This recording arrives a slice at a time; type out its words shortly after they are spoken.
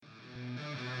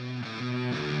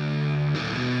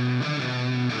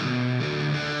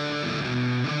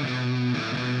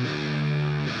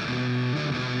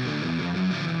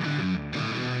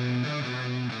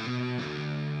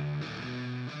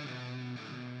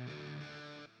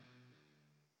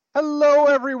Hello,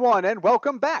 everyone, and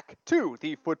welcome back to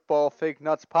the Football Fig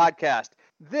Nuts podcast.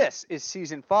 This is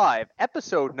season 5,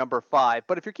 episode number 5.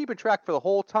 But if you're keeping track for the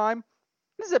whole time,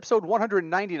 this is episode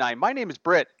 199. My name is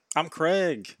Britt. I'm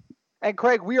Craig. And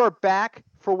Craig, we are back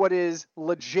for what is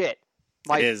legit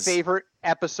my favorite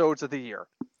episodes of the year.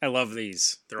 I love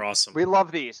these. They're awesome. We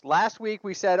love these. Last week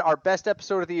we said our best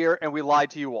episode of the year, and we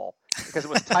lied to you all because it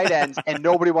was tight ends, and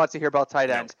nobody wants to hear about tight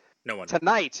ends. No one.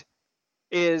 Tonight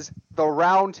is the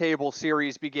Roundtable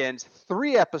series begins.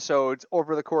 3 episodes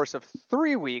over the course of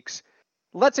 3 weeks.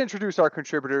 Let's introduce our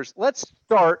contributors. Let's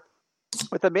start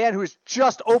with a man who's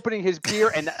just opening his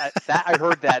beer, and that I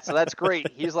heard that, so that's great.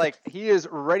 He is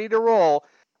ready to roll.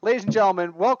 Ladies and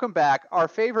gentlemen, welcome back. Our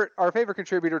favorite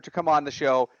contributor to come on the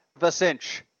show, The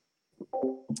Cinch.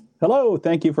 Hello,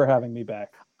 thank you for having me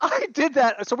back. I did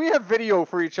that, so we have video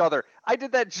for each other. I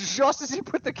did that just as he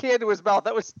put the can to his mouth.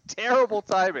 That was terrible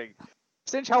timing.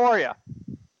 Cinch, how are you?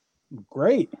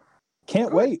 Great.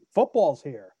 Can't wait. Football's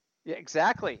here. Yeah,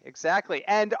 exactly.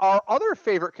 And our other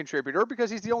favorite contributor, because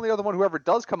he's the only other one who ever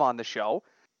does come on the show,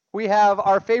 we have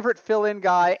our favorite fill-in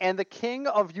guy and the king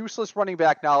of useless running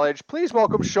back knowledge. Please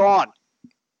welcome Sean.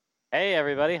 Hey,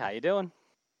 everybody. How you doing?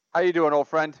 How you doing, old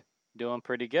friend? Doing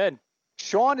pretty good.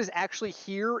 Sean is actually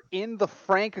here in the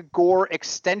Frank Gore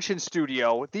Extension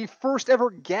Studio, the first ever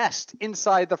guest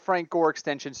inside the Frank Gore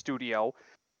Extension Studio.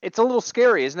 It's a little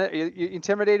scary, isn't it? You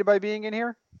intimidated by being in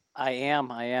here? I am.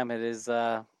 It is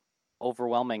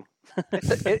overwhelming.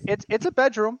 It's a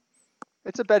bedroom.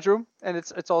 It's a bedroom, and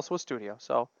it's also a studio.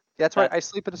 So that's why I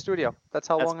sleep in the studio. That's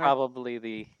probably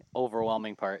the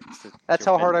overwhelming part. That's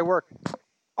how hard I work.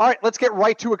 All right, let's get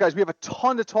right to it, guys. We have a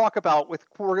ton to talk about. We're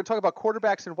going to talk about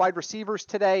quarterbacks and wide receivers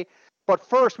today. But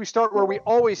first, we start where we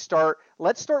always start.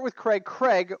 Let's start with Craig.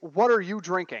 Craig, what are you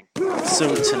drinking?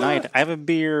 So tonight, I have a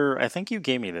beer. I think you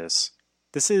gave me this.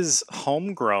 This is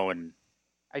homegrown.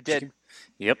 I did.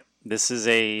 Yep. This is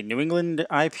a New England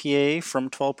IPA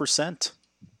from 12%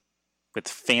 with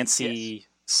fancy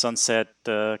sunset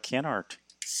can art.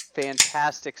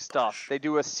 Fantastic stuff. They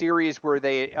do a series where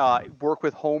they work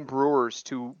with home brewers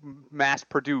to mass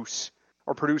produce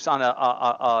or produce on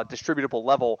a distributable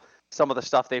level some of the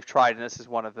stuff they've tried, and this is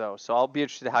one of those. So I'll be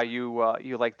interested how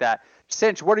you like that.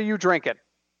 Cinch, what are you drinking?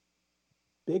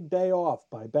 Big Day Off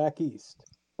by Back East.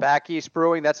 Back East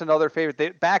Brewing, that's another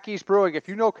favorite. Back East Brewing, if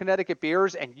you know Connecticut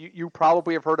beers, and you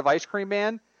probably have heard of Ice Cream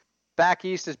Man, Back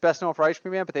East is best known for Ice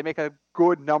Cream Man, but they make a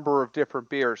good number of different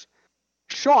beers.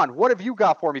 Sean, what have you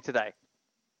got for me today?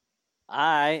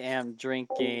 I am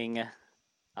drinking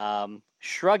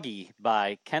Shruggy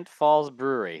by Kent Falls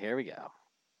Brewery. Here we go.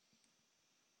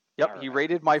 Yep, he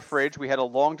raided my fridge. We had a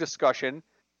long discussion.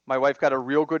 My wife got a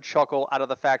real good chuckle out of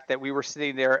the fact that we were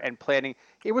sitting there and planning.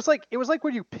 It was like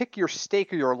when you pick your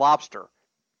steak or your lobster.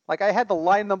 Like, I had to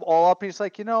line them all up, and he's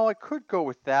like, I could go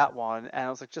with that one. And I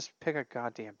was like, just pick a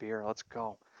goddamn beer. Let's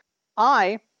go.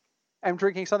 I am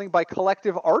drinking something by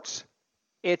Collective Arts.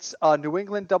 It's a New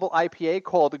England double IPA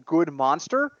called Good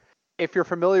Monster. If you're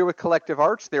familiar with Collective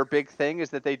Arts, their big thing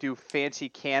is that they do fancy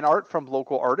can art from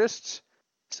local artists.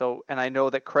 So, and I know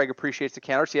that Craig appreciates the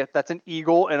can art. So yeah, that's an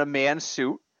eagle in a man's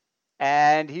suit.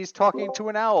 And he's talking to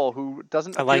an owl who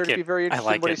doesn't appear to be very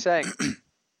interested in what he's saying.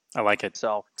 I like it.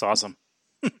 So it's awesome.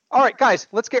 All right, guys,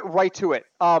 let's get right to it.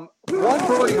 One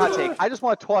brewing hot take. I just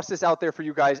want to toss this out there for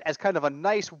you guys as kind of a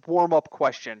nice warm-up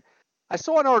question. I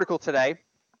saw an article today,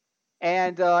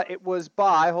 and it was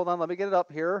by, hold on, let me get it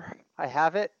up here. I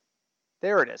have it.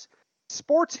 There it is.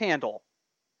 Sports Handle.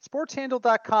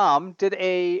 SportsHandle.com did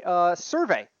a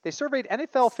survey. They surveyed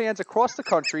NFL fans across the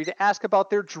country to ask about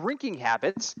their drinking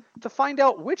habits to find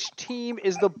out which team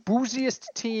is the booziest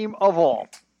team of all.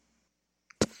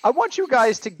 I want you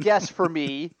guys to guess for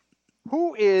me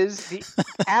who is the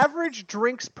average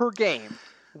drinks per game.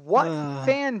 What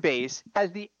fan base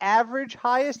has the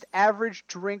highest average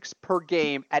drinks per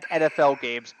game at NFL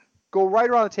games? Go right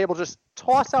around the table. Just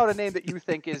toss out a name that you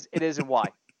think it is and why.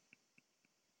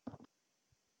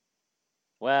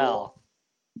 Well,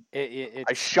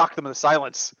 I shocked them in the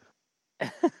silence.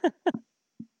 I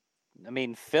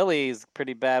mean, Philly's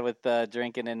pretty bad with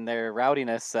drinking and their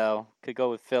rowdiness, so could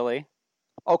go with Philly.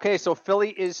 Okay, so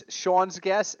Philly is Sean's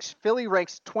guess. Philly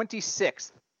ranks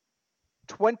 26th.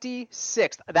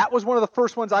 26th. That was one of the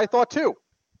first ones I thought too.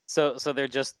 So they're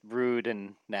just rude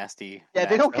and nasty. Yeah,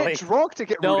 they don't get drunk to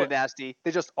get rude and nasty.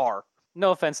 They just are.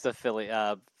 No offense to Philly,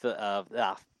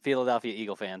 Philadelphia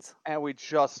Eagle fans. And we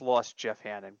just lost Jeff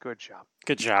Hannon. Good job.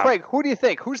 Good job. Craig, who do you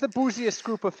think? Who's the booziest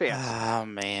group of fans? Oh,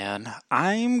 man.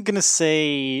 I'm going to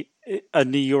say a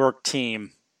New York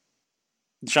team.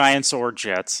 Giants or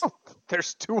Jets. Oh,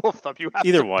 there's two of them. You have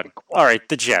either one. All right,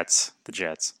 the Jets. The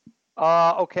Jets.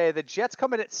 Okay, the Jets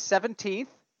come in at 17th,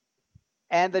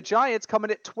 and the Giants come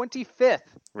in at 25th.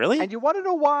 Really? And you want to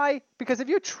know why? Because if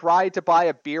you tried to buy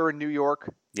a beer in New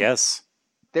York, Yes.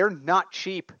 they're not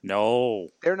cheap. No.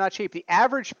 They're not cheap. The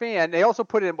average fan, they also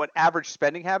put in what average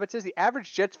spending habits is. The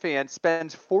average Jets fan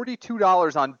spends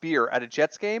 $42 on beer at a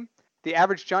Jets game. The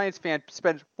average Giants fan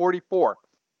spends $44.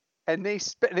 And they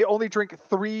only drink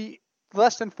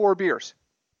less than 4 beers.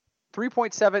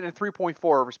 3.7 and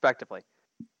 3.4 respectively.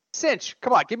 Cinch,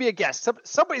 come on, give me a guess.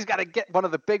 Somebody's got to get one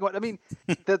of the big ones. I mean,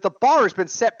 the bar has been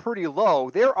set pretty low.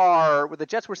 With the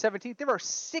Jets were 17th, there are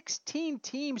 16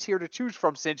 teams here to choose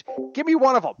from, Cinch. Give me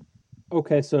one of them.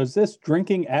 Okay, so is this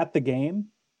drinking at the game?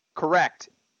 Correct.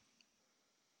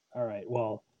 All right,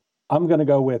 well, I'm going to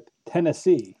go with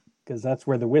Tennessee because that's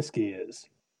where the whiskey is.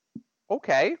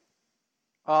 Okay.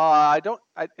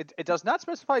 It does not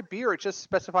specify beer. It just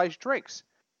specifies drinks.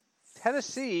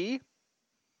 Tennessee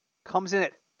comes in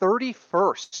at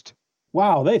 31st.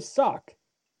 Wow, they suck.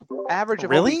 Average of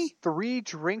Really? only 3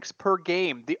 drinks per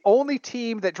game. The only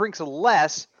team that drinks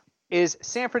less is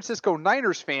San Francisco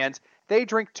Niners fans. They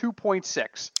drink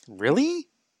 2.6. Really?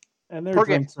 And their Per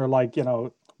game. drinks are like,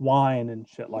 wine and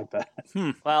shit like that.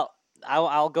 Well,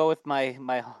 I'll go with my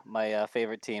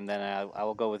favorite team. Then I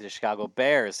will go with the Chicago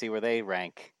Bears. See where they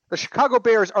rank. The Chicago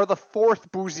Bears are the 4th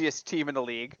booziest team in the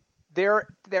league. They're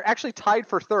actually tied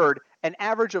for 3rd, an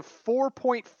average of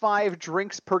 4.5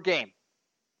 drinks per game.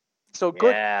 So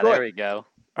good. Yeah, good. there we go.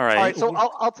 All right. All right, so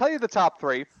I'll tell you the top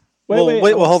 3.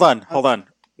 Wait, hold on.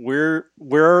 Where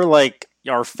are like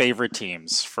our favorite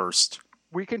teams first?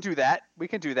 We can do that.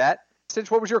 Cinch,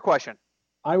 what was your question?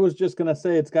 I was just going to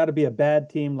say it's got to be a bad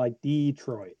team like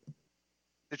Detroit.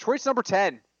 Detroit's number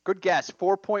 10. Good guess.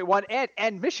 4.1.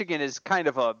 And Michigan is kind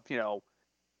of a,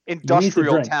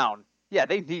 industrial town. Yeah,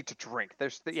 they need to drink. Okay,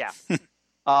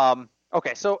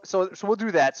 so we'll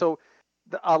do that. So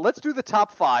let's do the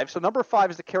top 5. So number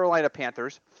 5 is the Carolina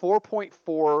Panthers,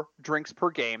 4.4 drinks per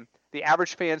game. The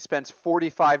average fan spends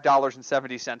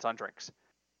 $45.70 on drinks.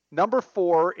 Number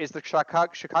 4 is the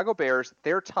Chicago Bears.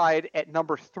 They're tied at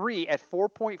number 3 at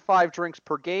 4.5 drinks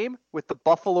per game with the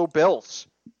Buffalo Bills.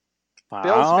 Wow.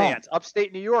 Bills fans,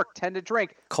 upstate New York, tend to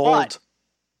drink. Cold. But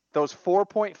those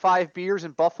 4.5 beers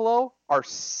in Buffalo are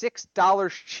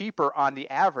 $6 cheaper on the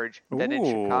average than in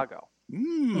Chicago.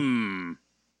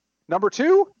 Number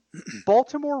 2,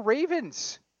 Baltimore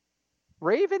Ravens.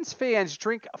 Ravens fans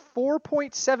drink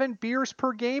 4.7 beers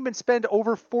per game and spend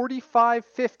over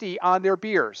 $45.50 on their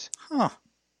beers. Huh.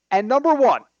 And number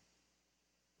 1,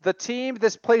 the team,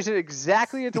 this plays it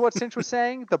exactly into what Cinch was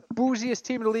saying, the booziest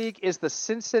team in the league is the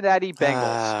Cincinnati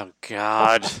Bengals. Oh,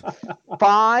 God.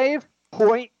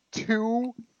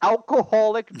 5.2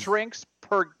 alcoholic drinks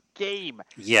per game.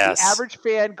 Yes. The average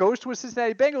fan goes to a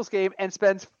Cincinnati Bengals game and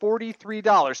spends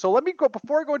 $43. So let me go,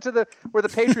 before I go into where the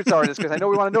Patriots are in this, because I know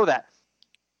we want to know that.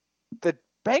 The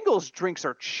Bengals drinks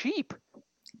are cheap.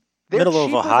 They're middle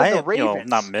of Ohio. The Ravens.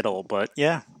 Not middle, but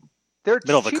yeah. They're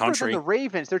middle of the cheaper country. than the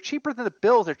Ravens. They're cheaper than the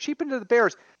Bills. They're cheaper than the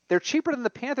Bears. They're cheaper than the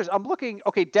Panthers. I'm looking,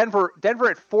 okay, Denver at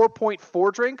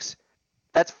 4.4 drinks.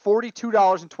 That's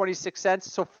 $42.26.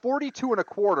 So 42 and a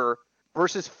quarter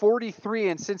versus 43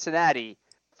 in Cincinnati.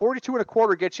 42 and a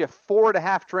quarter gets you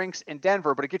 4.5 drinks in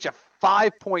Denver, but it gets you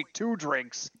 5.2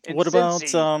 drinks in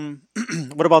Cincy.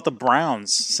 What about the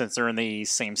Browns, since they're in the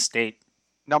same state?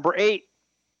 Number 8.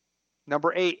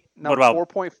 Number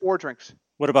 4.4 drinks.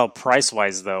 What about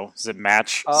price-wise, though? Does it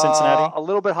match Cincinnati? A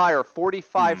little bit higher,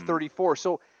 45.34.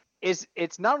 So it's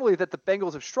not only that the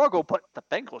Bengals have struggled, but the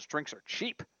Bengals drinks are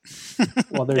cheap.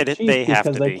 Well, they're cheap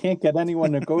because they can't get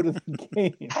anyone to go to the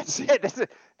game. That's it. Is it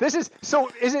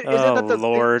that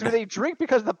Lord. do they drink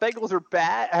because the Bengals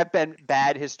have been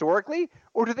bad historically,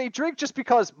 or do they drink just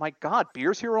because, my God,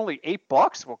 beers here are only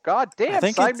 $8? Well, God damn,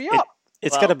 sign me up.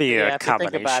 It's got to be a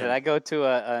combination. Think about it. I go to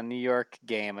a New York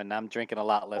game, and I'm drinking a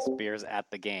lot less beers at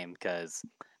the game because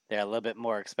they're a little bit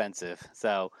more expensive.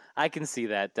 So I can see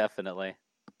that, definitely.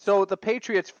 So the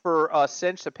Patriots, for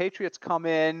Cinch, the Patriots come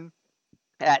in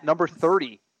at number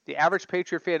 30. The average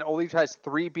Patriot fan only has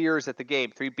 3 beers at the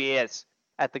game, 3 beers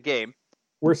at the game.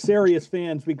 We're serious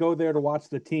fans. We go there to watch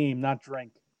the team, not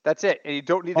drink. That's it. And you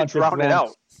don't need to drown it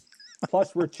out.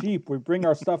 Plus, we're cheap. We bring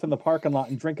our stuff in the parking lot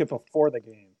and drink it before the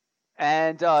game.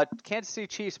 And Kansas City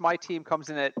Chiefs, my team, comes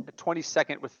in at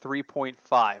 22nd with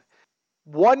 3.5.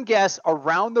 One guess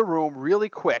around the room really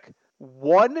quick.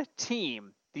 One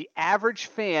team, the average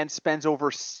fan spends over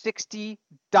 $60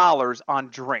 on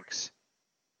drinks.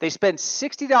 They spend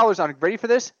 $60 on, ready for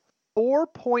this?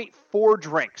 4.4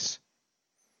 drinks.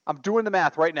 I'm doing the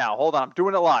math right now. Hold on. I'm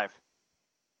doing it live.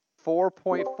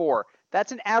 4.4.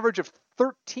 That's an average of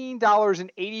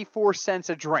 $13.84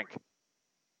 a drink.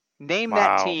 Name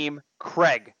that Wow. team,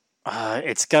 Craig.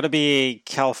 It's got to be a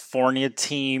California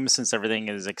team since everything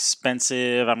is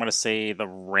expensive. I'm going to say the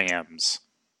Rams.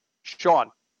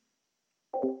 Sean.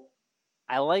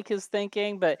 I like his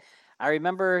thinking, but I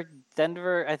remember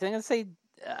Denver. I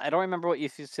don't remember what you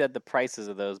said the prices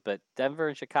of those, but Denver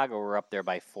and Chicago were up there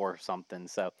by 4 something.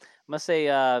 So I'm gonna say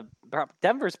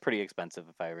Denver's pretty expensive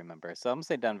if I remember. So I'm gonna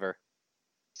say Denver.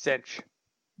 Cinch.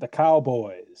 The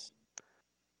Cowboys.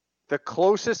 The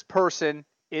closest person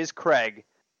is Craig.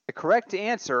 The correct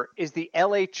answer is the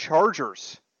LA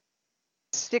Chargers.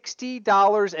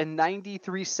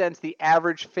 $60.93 the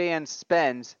average fan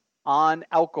spends on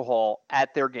alcohol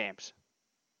at their games.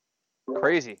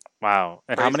 Crazy. Wow.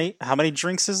 And Crazy. how many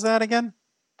drinks is that again?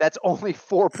 That's only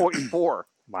 4.4.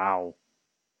 Wow.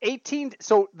 18.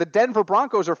 So the Denver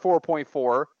Broncos are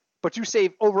 4.4, but you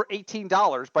save over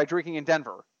 $18 by drinking in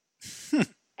Denver.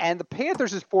 And the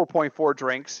Panthers is 4.4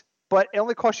 drinks, but it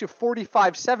only costs you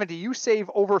 $45.70. You save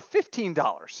over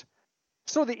 $15.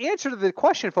 So the answer to the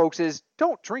question, folks, is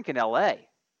don't drink in LA.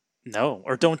 No,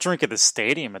 or don't drink at the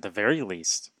stadium at the very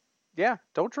least. Yeah,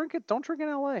 don't drink it. Don't drink in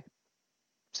LA.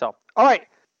 So, all right,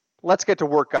 let's get to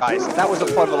work, guys. That was a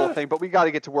fun little thing, but we got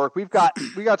to get to work. We got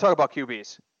to talk about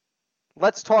QBs.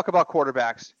 Let's talk about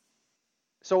quarterbacks.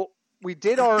 So we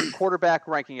did our quarterback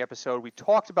ranking episode. We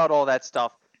talked about all that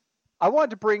stuff. I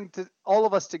wanted to bring all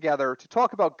of us together to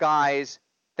talk about guys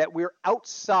that we're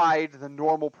outside the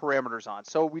normal parameters on.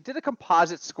 So we did a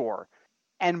composite score,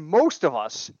 and most of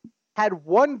us had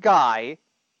one guy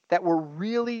that we're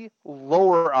really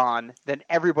lower on than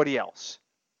everybody else.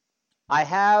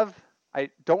 I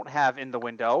don't have in the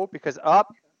window because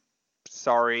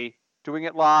sorry, doing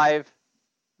it live.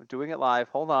 I'm doing it live.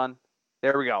 Hold on.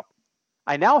 There we go.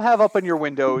 I now have up in your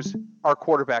windows our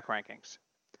quarterback rankings.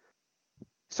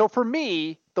 So for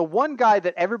me, the one guy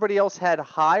that everybody else had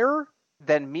higher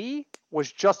than me was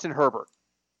Justin Herbert.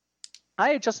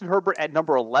 I had Justin Herbert at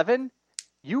number 11.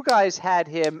 You guys had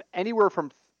him anywhere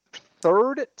from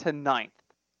 3rd to 9th.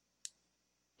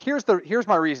 Here's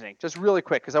my reasoning, just really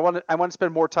quick, because I want to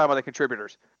spend more time on the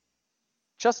contributors.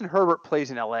 Justin Herbert plays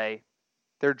in LA.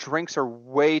 Their drinks are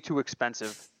way too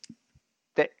expensive.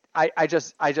 That I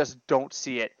just don't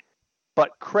see it.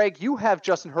 But Craig, you have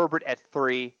Justin Herbert at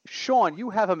 3. Sean, you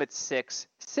have him at 6.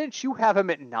 Cinch, you have him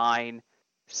at 9.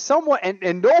 Someone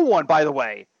and no one, by the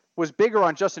way, was bigger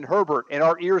on Justin Herbert in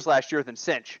our ears last year than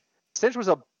Cinch. Cinch was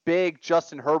a big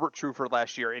Justin Herbert truther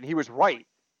last year, and he was right.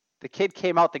 The kid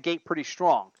came out the gate pretty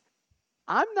strong.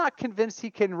 I'm not convinced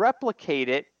he can replicate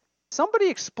it. Somebody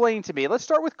explain to me. Let's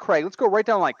start with Craig. Let's go right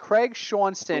down the line. Craig,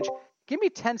 Sean, Cinch. Give me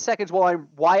 10 seconds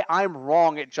why I'm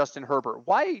wrong at Justin Herbert.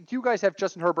 Why do you guys have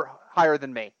Justin Herbert higher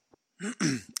than me?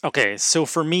 Okay, so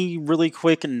for me, really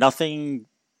quick, nothing.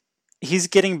 He's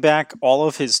getting back all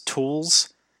of his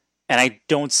tools, and I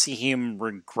don't see him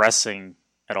regressing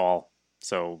at all.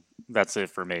 So that's it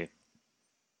for me.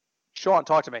 Sean,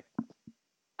 talk to me.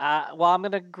 Well, I'm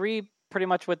going to agree pretty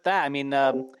much with that. I mean,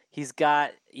 he's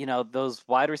got, those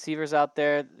wide receivers out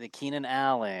there, the Keenan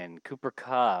Allen, Cooper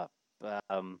Kupp.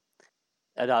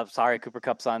 Sorry, Cooper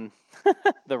Kupp's on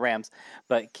the Rams.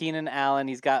 But Keenan Allen,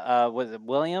 he's got, was it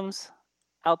Williams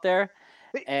out there?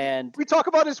 And we talk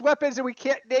about his weapons and we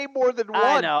can't name more than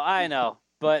one. I know.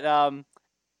 But, and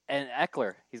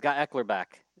Eckler, he's got Eckler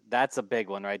back. That's a big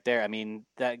one right there. I mean,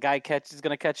 that guy is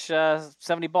going to catch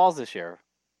 70 balls this year.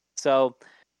 So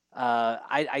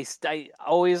I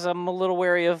always am a little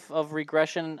wary of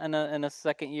regression in a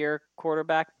second year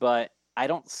quarterback, but I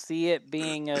don't see it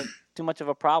being too much of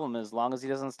a problem as long as he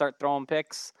doesn't start throwing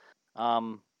picks.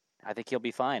 I think he'll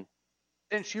be fine.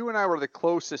 Since you and I were the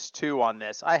closest two on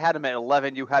this, I had him at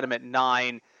 11, you had him at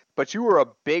 9, but you were a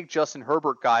big Justin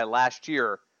Herbert guy last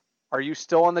year. Are you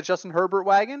still on the Justin Herbert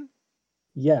wagon?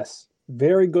 Yes,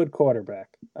 very good quarterback.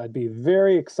 I'd be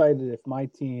very excited if my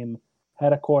team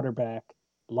had a quarterback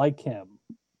like him.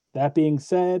 That being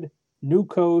said, new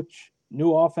coach,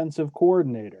 new offensive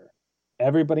coordinator.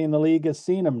 Everybody in the league has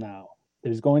seen him now.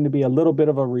 There's going to be a little bit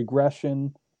of a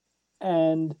regression,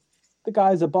 and the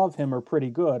guys above him are pretty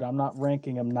good. I'm not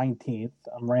ranking him 19th.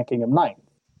 I'm ranking him 9th.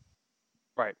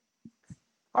 Right.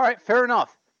 All right, fair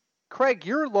enough. Craig,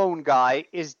 your lone guy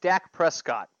is Dak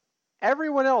Prescott.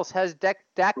 Everyone else has Dak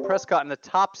Prescott in the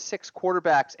top 6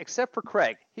 quarterbacks except for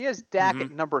Craig. He has Dak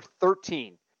at number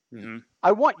 13. Mm-hmm.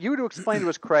 I want you to explain to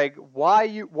us, Craig, why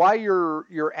you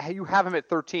have him at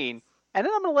 13, and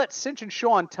then I'm going to let Cinch and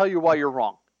Sean tell you why you're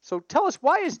wrong. So tell us,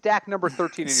 why is Dak number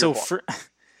 13 in your book?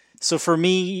 So for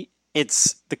me,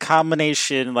 it's the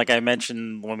combination, like I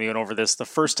mentioned when we went over this the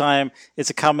first time, it's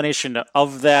a combination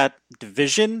of that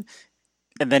division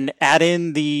and then add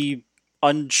in the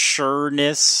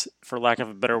unsureness, for lack of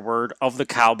a better word, of the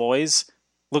Cowboys.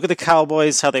 Look at the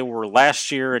Cowboys, how they were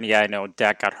last year, and yeah, I know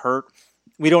Dak got hurt.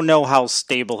 We don't know how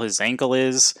stable his ankle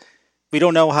is. We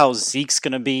don't know how Zeke's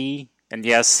going to be. And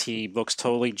yes, he looks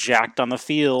totally jacked on the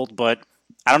field, but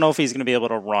I don't know if he's going to be able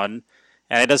to run.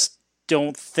 And I just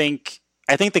don't think...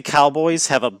 I think the Cowboys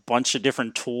have a bunch of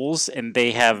different tools, and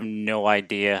they have no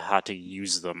idea how to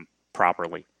use them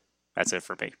properly. That's it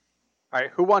for me. All right,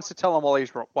 who wants to tell him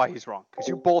why he's wrong? Because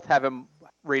you both have him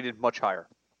rated much higher.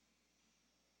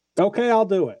 Okay, I'll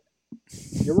do it.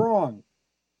 You're wrong.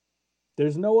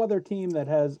 There's no other team that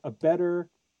has a better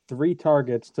 3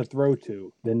 targets to throw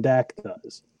to than Dak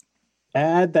does.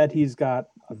 Add that he's got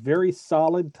a very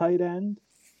solid tight end.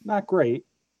 Not great,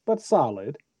 but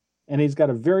solid. And he's got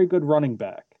a very good running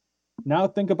back. Now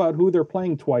think about who they're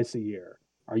playing twice a year.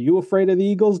 Are you afraid of the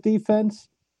Eagles' defense?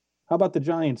 How about the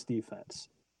Giants' defense?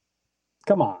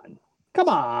 Come on. Come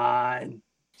on.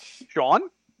 Sean?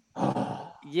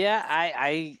 Yeah,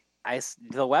 I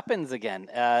the weapons again.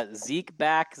 Zeke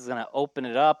back is going to open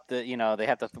it up. They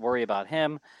have to worry about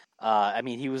him. I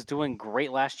mean, he was doing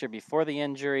great last year before the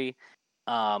injury.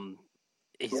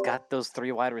 He's got those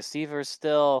 3 wide receivers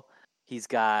still. He's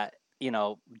got,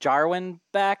 Jarwin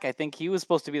back. I think he was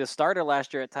supposed to be the starter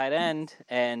last year at tight end,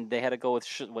 and they had to go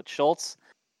with Schultz.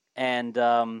 And,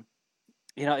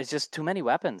 it's just too many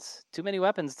weapons. Too many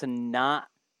weapons to not.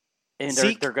 And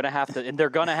they're gonna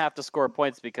have to score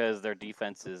points because their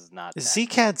defense is not.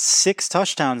 Zeke had 6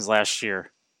 touchdowns last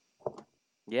year.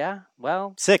 Yeah,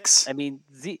 well, 6. I mean,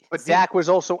 But Dak was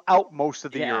also out most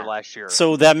of the year last year.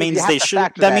 So that means they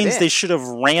should. That means they should have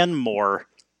ran more,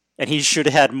 and he should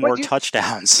have had more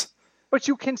touchdowns. But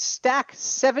you can stack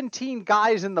 17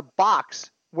 guys in the box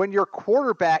when your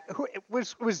quarterback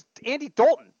was Andy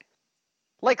Dalton.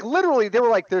 Like, literally, they were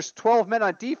like, there's 12 men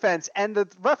on defense, and the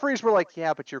referees were like,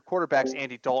 yeah, but your quarterback's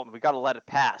Andy Dalton. We got to let it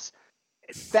pass.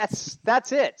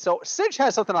 That's it. So Cinch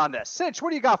has something on this. Cinch,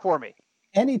 what do you got for me?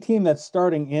 Any team that's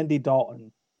starting Andy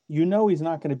Dalton, he's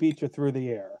not going to beat you through the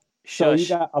air. So you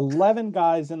got 11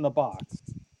 guys in the box,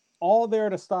 all there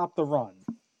to stop the run.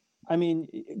 I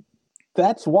mean,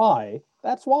 that's why.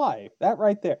 That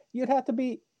right there. You'd have to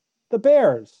beat the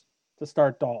Bears to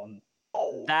start Dalton.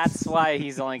 That's why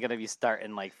he's only going to be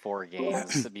starting like 4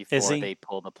 games before they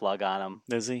pull the plug on him.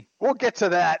 Is he? We'll get to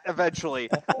that eventually.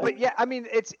 But yeah, I mean,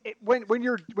 when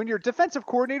your defensive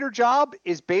coordinator job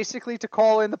is basically to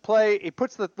call in the play, he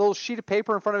puts the little sheet of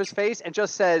paper in front of his face and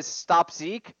just says "Stop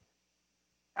Zeke."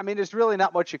 I mean, there's really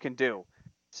not much you can do.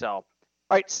 So, all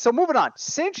right. So moving on,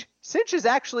 Cinch is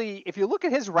actually, if you look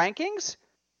at his rankings,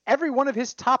 every one of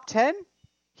his top 10,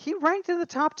 he ranked in the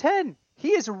top 10.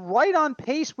 He is right on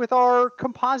pace with our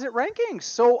composite rankings.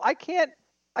 So I can't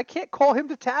call him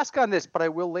to task on this, but I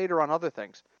will later on other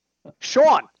things.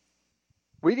 Sean,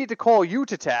 we need to call you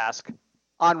to task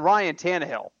on Ryan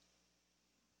Tannehill.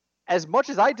 As much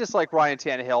as I dislike Ryan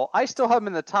Tannehill, I still have him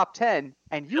in the top 10,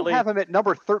 and you have him at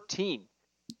number 13.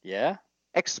 Yeah?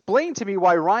 Explain to me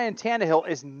why Ryan Tannehill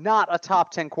is not a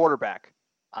top 10 quarterback.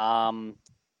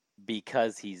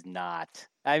 Because he's not.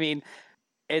 I mean,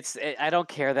 I don't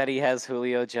care that he has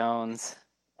Julio Jones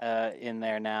in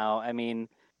there now. I mean,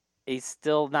 he's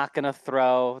still not going to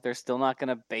throw. They're still not going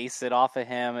to base it off of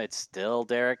him. It's still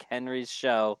Derrick Henry's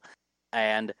show.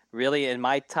 And really, in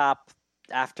my top,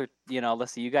 after,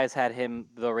 let's see, you guys had him,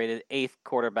 though, rated 8th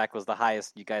quarterback was the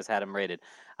highest you guys had him rated.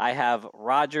 I have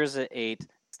Rodgers at 8,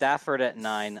 Stafford at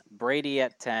 9, Brady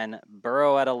at 10,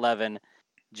 Burrow at 11,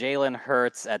 Jalen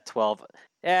Hurts at 12.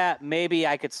 Yeah, maybe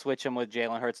I could switch him with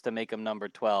Jalen Hurts to make him number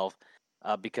 12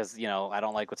 because, I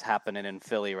don't like what's happening in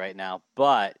Philly right now.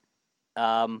 But,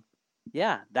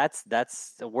 yeah,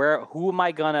 that's who am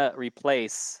I going to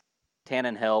replace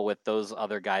Tannehill with those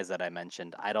other guys that I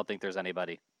mentioned? I don't think there's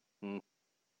anybody.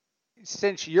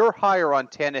 Since you're higher on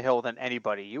Tannehill than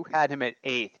anybody, you had him at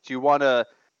 8th. Do you want to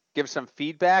give some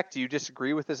feedback? Do you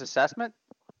disagree with his assessment?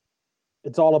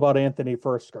 It's all about Anthony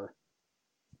Fursker.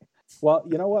 Well,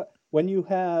 you know what? When you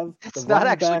have it's not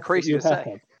actually crazy to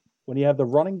say. When you have the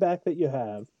running back that you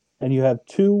have, and you have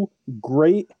 2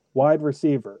 great wide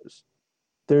receivers,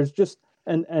 there's just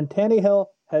and Tannehill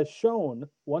has shown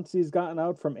once he's gotten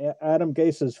out from Adam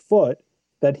Gase's foot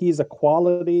that he's a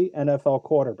quality NFL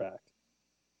quarterback.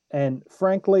 And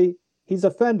frankly, he's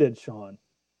offended Sean,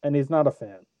 and he's not a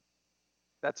fan.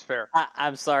 That's fair.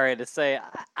 I'm sorry to say,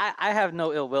 I have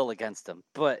no ill will against him,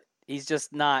 but he's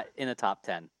just not in a top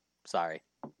 10. Sorry.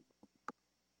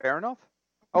 Fair enough.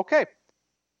 Okay.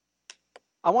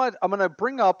 I'm going to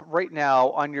bring up right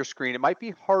now on your screen. It might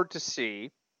be hard to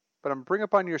see, but I'm going to bring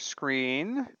up on your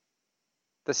screen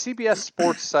the CBS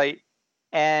Sports site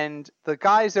and the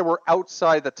guys that were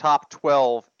outside the top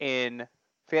 12 in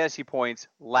fantasy points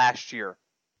last year.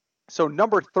 So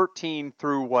number 13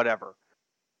 through whatever.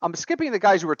 I'm skipping the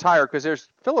guys who retired because there's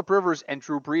Phillip Rivers and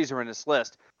Drew Brees are in this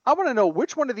list. I want to know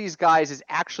which one of these guys is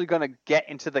actually going to get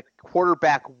into the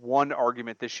quarterback one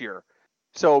argument this year.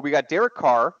 So we got Derek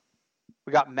Carr.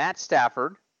 We got Matt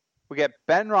Stafford. We got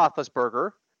Ben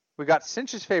Roethlisberger. We got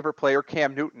Cinch's favorite player,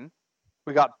 Cam Newton.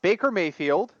 We got Baker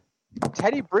Mayfield.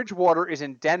 Teddy Bridgewater is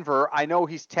in Denver. I know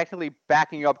he's technically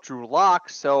backing up Drew Lock,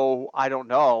 so I don't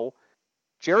know.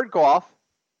 Jared Goff.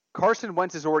 Carson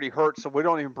Wentz is already hurt, so we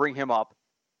don't even bring him up.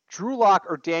 Drew Lock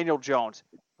or Daniel Jones.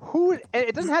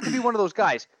 It doesn't have to be one of those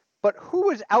guys, but who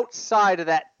was outside of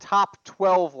that top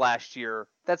 12 last year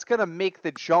that's going to make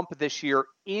the jump this year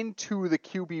into the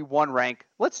QB1 rank?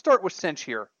 Let's start with Cinch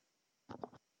here.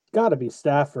 Got to be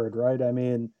Stafford, right? I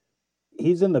mean,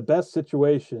 he's in the best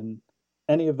situation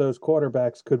any of those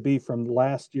quarterbacks could be from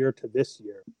last year to this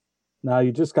year. Now,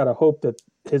 you just got to hope that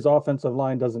his offensive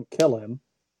line doesn't kill him.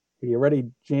 He already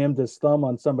jammed his thumb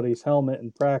on somebody's helmet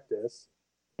in practice,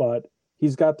 but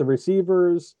he's got the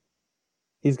receivers.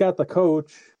 He's got the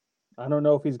coach. I don't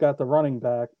know if he's got the running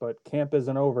back, but camp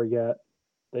isn't over yet.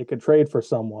 They could trade for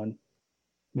someone.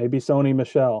 Maybe Sony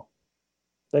Michel.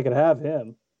 They could have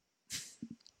him.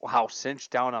 Wow, Cinch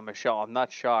down on Michel. I'm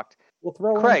not shocked. We'll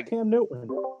throw Craig. in Cam Newton.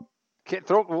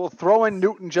 We'll throw in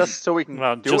Newton just so we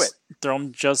can do it. Throw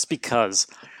him just because.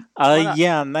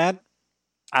 Yeah,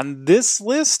 on this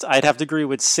list, I'd have to agree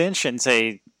with Cinch and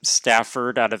say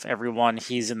Stafford. Out of everyone,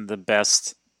 he's in the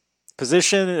best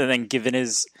position, and then given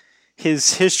his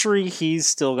history, he's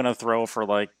still going to throw for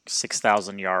like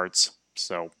 6,000 yards.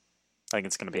 So I think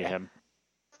it's going to be him.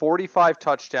 45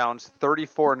 touchdowns,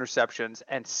 34 interceptions,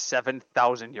 and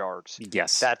 7,000 yards.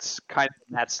 Yes. That's kind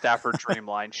of that Stafford dream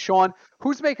line. Sean,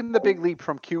 who's making the big leap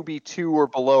from QB2 or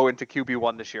below into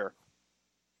QB1 this year?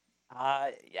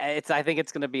 I think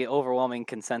it's going to be overwhelming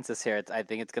consensus here. I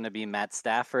think it's going to be Matt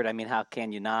Stafford. I mean, how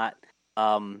can you not?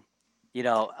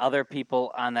 Other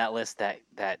people on that list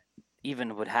that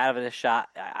even would have a shot.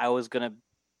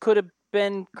 Could have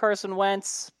been Carson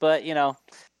Wentz, but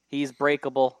he's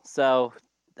breakable. So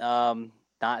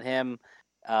not him.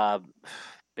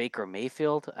 Baker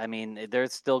Mayfield. I mean, they're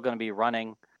still going to be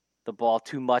running the ball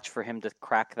too much for him to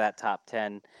crack that top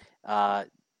 10.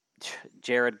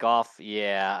 Jared Goff,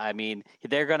 yeah. I mean,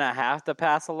 they're going to have to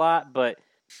pass a lot, but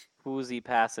who's he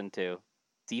passing to?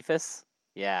 Cephas?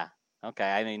 Yeah.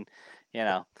 Okay. I mean,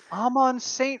 Amon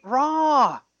St.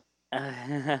 Ra.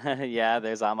 Yeah,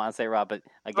 there's Amon St. Ra, but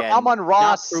again, Amon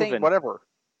Ra St. whatever.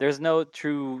 There's no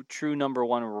true number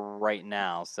one right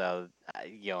now, so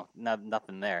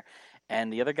nothing there.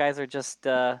 And the other guys are just,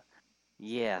 they're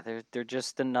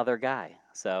just another guy.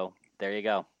 So there you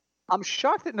go. I'm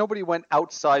shocked that nobody went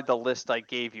outside the list I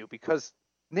gave you because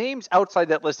names outside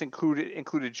that list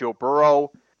included Joe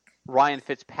Burrow, Ryan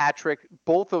Fitzpatrick.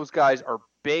 Both those guys are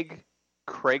big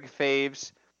Craig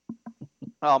faves.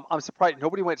 I'm surprised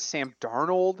nobody went Sam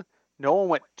Darnold. No one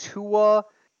went Tua.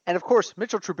 And, of course,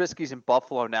 Mitchell Trubisky's in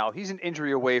Buffalo now. He's an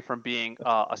injury away from being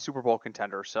a Super Bowl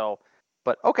contender.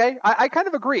 But, okay, I kind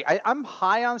of agree. I'm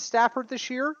high on Stafford this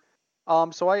year,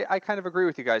 so I kind of agree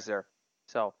with you guys there.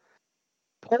 So,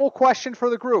 poll question for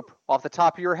the group off the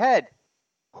top of your head.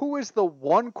 Who is the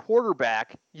one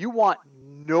quarterback you want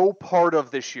no part of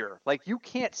this year? Like, you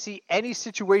can't see any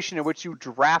situation in which you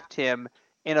draft him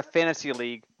in a fantasy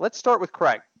league. Let's start with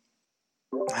Craig.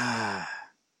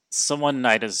 Someone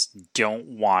I just don't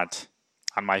want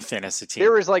on my fantasy team.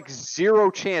 There is like zero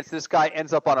chance this guy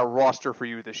ends up on a roster for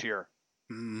you this year.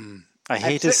 I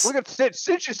hate to. Look at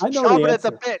Cinch just chomping at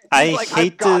the bit.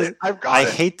 I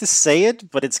hate to say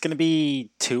it, but it's going to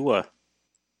be Tua.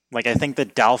 Like, I think the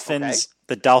Dolphins. Okay.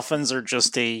 The Dolphins are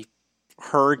just a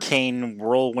hurricane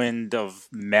whirlwind of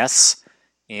mess.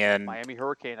 And Miami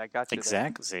Hurricane, I got you.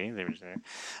 Exactly. See, there was there.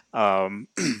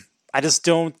 I just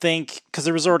don't think, because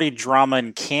there was already drama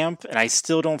in camp, and I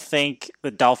still don't think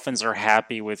the Dolphins are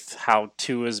happy with how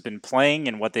Tua's been playing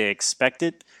and what they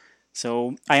expected.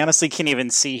 So I honestly can't even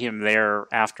see him there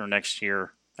after next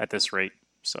year at this rate.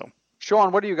 So,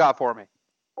 Sean, what do you got for me?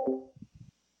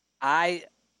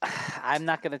 I'm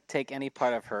not going to take any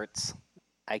part of Hurts.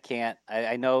 I can't.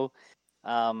 I know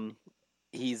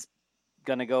he's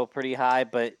going to go pretty high,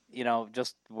 but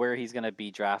just where he's going to be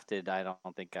drafted, I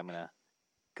don't think I'm going to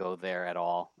go there at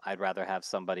all. I'd rather have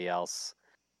somebody else.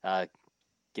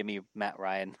 Give me Matt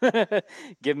Ryan.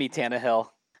 Give me Tannehill.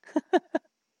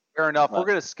 Fair enough. We're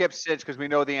going to skip Cinch because we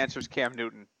know the answer is Cam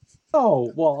Newton.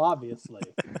 Oh, well, obviously.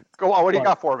 Go on. What do you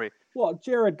got for me? Well,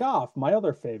 Jared Goff, my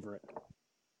other favorite.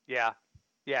 Yeah.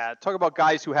 Talk about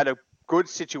guys who had a good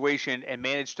situation and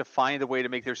managed to find a way to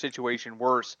make their situation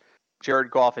worse.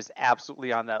 Jared Goff is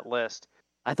absolutely on that list.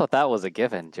 I thought that was a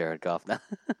given, Jared Goff.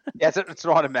 Yeah, it's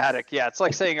an automatic. Yeah, it's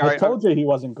like saying, all I right, told you he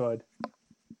wasn't good.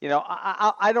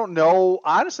 I don't know.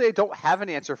 Honestly, I don't have an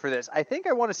answer for this. I think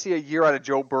I want to see a year out of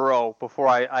Joe Burrow before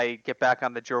I get back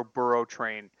on the Joe Burrow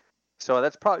train. So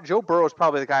that's probably Joe Burrow is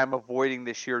probably the guy I'm avoiding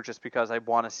this year just because I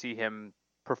want to see him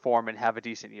perform and have a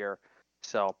decent year.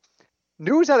 So,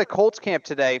 news out of Colts camp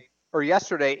today or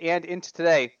yesterday and into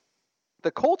today, the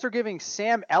Colts are giving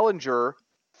Sam Ehlinger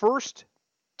first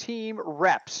team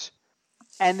reps,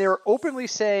 and they're openly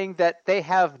saying that they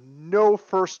have no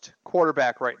first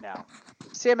quarterback right now.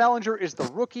 Sam Ehlinger is the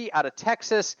rookie out of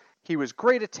Texas. He was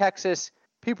great at Texas.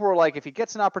 People were like, if he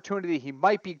gets an opportunity, he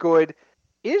might be good.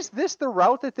 Is this the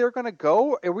route that they're going to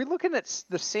go? Are we looking at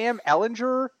the Sam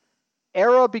Ehlinger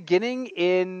era beginning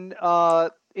in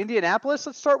Indianapolis?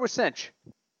 Let's start with Cinch.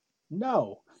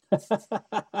 No.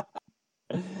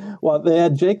 Well, they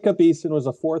had Jacob Eason was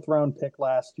a 4th-round pick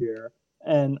last year,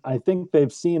 and I think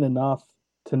they've seen enough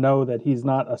to know that he's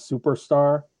not a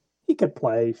superstar. He could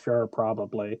play, sure,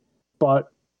 probably.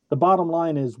 But the bottom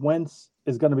line is Wentz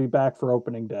is going to be back for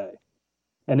opening day.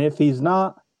 And if he's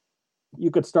not, you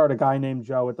could start a guy named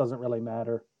Joe. It doesn't really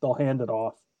matter. They'll hand it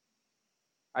off.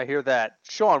 I hear that.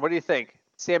 Sean, what do you think?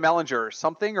 Sam Ehlinger,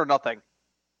 something or nothing?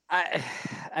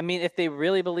 I mean, if they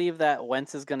really believe that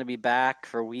Wentz is going to be back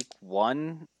for week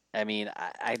 1, I mean,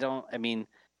 I don't. I mean,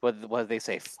 what did they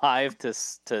say? 5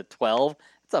 to 12.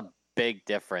 It's a big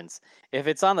difference. If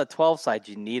it's on the 12 side,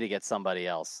 you need to get somebody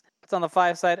else. If it's on the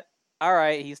 5 side, all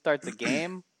right, he starts a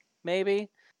game, maybe,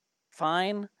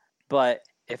 fine. But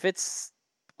if it's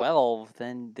 12,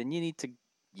 then you need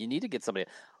to get somebody.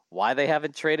 Why they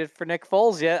haven't traded for Nick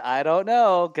Foles yet, I don't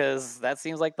know, because that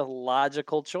seems like the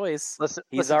logical choice.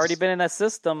 He's already been in that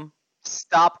system.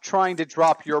 Stop trying to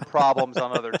drop your problems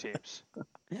on other teams.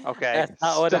 Okay? That's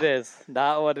not what it is.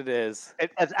 Not what it is.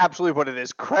 That's absolutely what it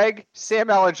is. Craig, Sam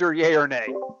Ehlinger, yay or nay?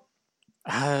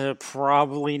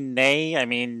 Probably nay. I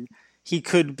mean, he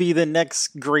could be the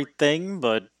next great thing,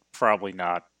 but probably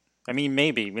not. I mean,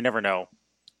 maybe. We never know.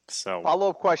 So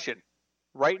follow-up question.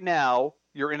 Right now,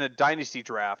 you're in a dynasty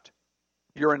draft.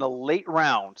 You're in a late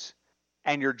round,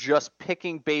 and you're just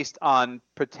picking based on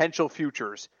potential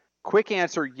futures. Quick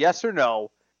answer, yes or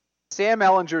no. Sam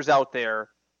Ehlinger's out there.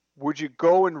 Would you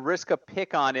go and risk a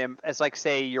pick on him as, like,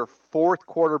 say, your 4th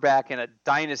quarterback in a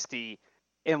dynasty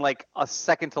in, like, a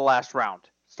second to last round?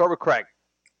 Start with Craig.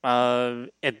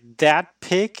 At that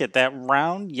pick, at that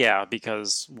round, yeah,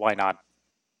 because why not?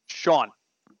 Sean.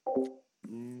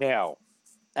 No.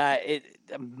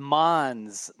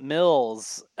 Mons,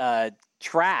 Mills,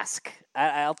 Trask.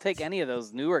 I'll take any of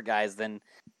those newer guys than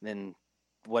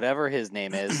whatever his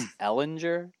name is.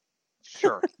 Ehlinger?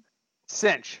 Sure.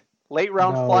 Cinch. Late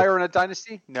round No. flyer in a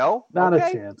dynasty? No? Not Okay.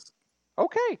 a chance.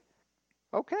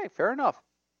 Okay, fair enough.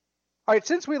 All right,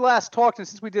 since we last talked and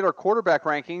since we did our quarterback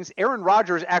rankings, Aaron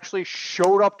Rodgers actually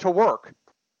showed up to work.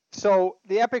 So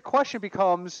the epic question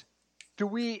becomes, do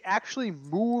we actually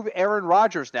move Aaron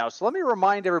Rodgers now? So let me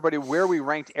remind everybody where we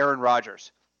ranked Aaron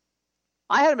Rodgers.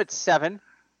 I had him at 7.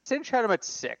 Cinch had him at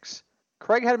 6.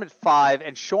 Craig had him at 5.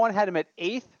 And Sean had him at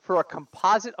 8th for a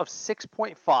composite of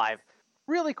 6.5.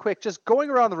 Really quick, just going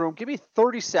around the room, give me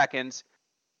 30 seconds.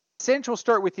 Cinch, we'll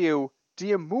start with you. Do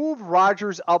you move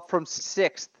Rodgers up from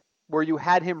 6th, where you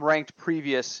had him ranked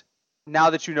previous, now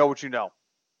that you know what you know?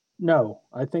 No,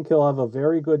 I think he'll have a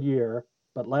very good year.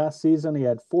 But last season he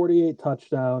had 48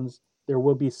 touchdowns. There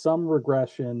will be some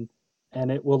regression, and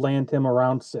it will land him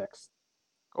around 6th.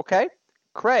 Okay.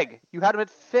 Craig, you had him at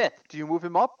 5th. Do you move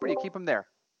him up or do you keep him there?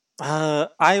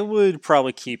 I would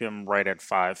probably keep him right at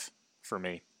 5 for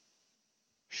me.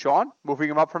 Sean, moving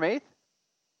him up from 8th?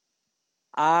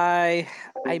 I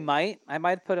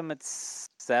might put him at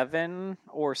 7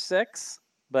 or 6,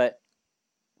 but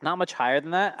not much higher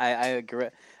than that. I agree.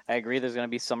 I agree. There's going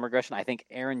to be some regression. I think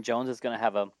Aaron Jones is going to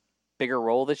have a bigger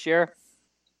role this year.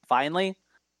 Finally,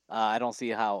 I don't see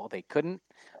how they couldn't,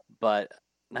 but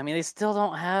I mean, they still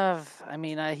don't have. I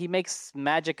mean, he makes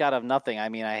magic out of nothing. I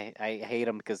mean, I hate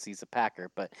him because he's a Packer,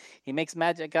 but he makes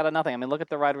magic out of nothing. I mean, look at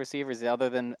the wide receivers other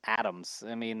than Adams.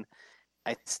 I mean,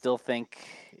 I still think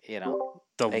The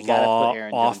they gotta law put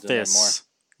Aaron Jones in there office.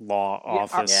 Law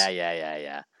office.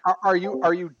 Yeah. Are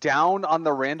you down on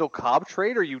the Randall Cobb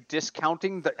trade? Are you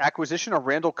discounting the acquisition of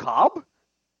Randall Cobb?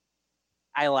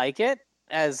 I like it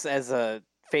as a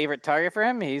favorite target for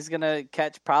him. He's gonna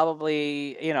catch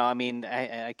probably, I mean,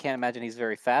 I can't imagine he's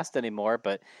very fast anymore,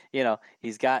 but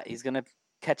he's gonna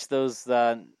catch those.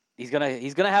 He's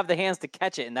gonna have the hands to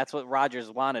catch it, and that's what Rodgers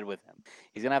wanted with him.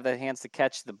 He's gonna have the hands to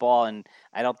catch the ball, and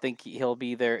I don't think he'll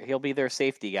be their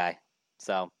safety guy.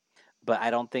 So, but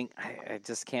I don't think I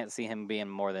just can't see him being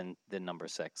more than number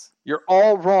 6. You're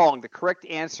all wrong. The correct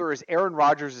answer is Aaron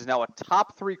Rodgers is now a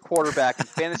top 3 quarterback in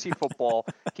fantasy football.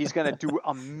 He's going to do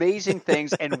amazing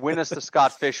things and win us the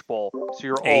Scott Fish Bowl. So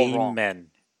you're all wrong. Amen.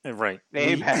 Right.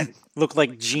 Amen. We look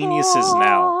like geniuses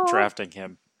now drafting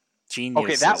him.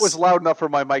 Geniuses. Okay, that was loud enough for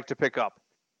my mic to pick up.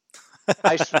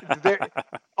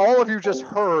 All of you just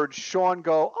heard Sean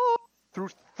go, through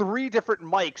 3 different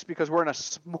mics because we're in a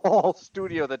small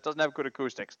studio that doesn't have good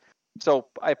acoustics. So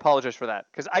I apologize for that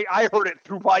because I heard it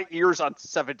through my ears on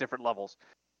 7 different levels.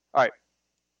 All right.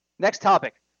 Next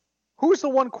topic. Who's the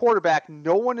one quarterback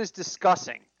no one is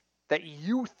discussing that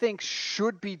you think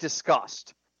should be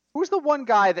discussed? Who's the one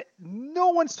guy that no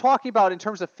one's talking about in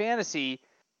terms of fantasy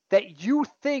that you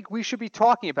think we should be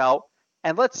talking about?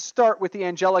 And let's start with the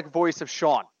angelic voice of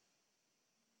Sean.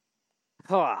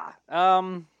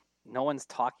 No one's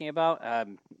talking about. I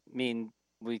mean,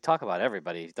 we talk about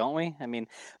everybody, don't we? I mean,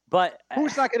 but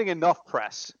who's not getting enough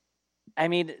press? I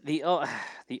mean, the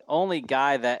only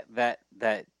guy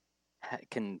that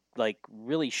can like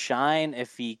really shine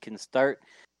if he can start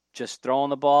just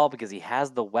throwing the ball because he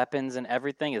has the weapons and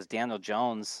everything is Daniel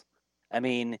Jones. I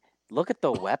mean, look at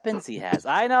the weapons he has.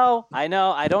 I know. I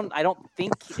don't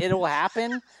think it'll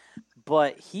happen,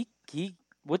 but he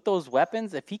with those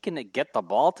weapons, if he can get the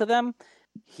ball to them,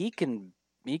 he can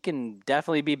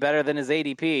definitely be better than his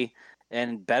ADP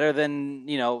and better than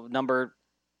number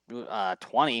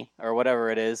 20 or whatever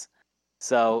it is.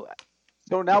 So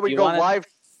now we go live.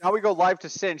 Now we go live to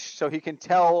Cinch so he can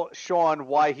tell Sean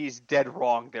why he's dead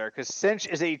wrong there because Cinch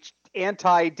is a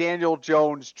anti-Daniel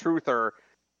Jones truther.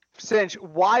 Cinch,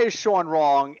 why is Sean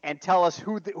wrong? And tell us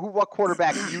what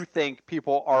quarterback you think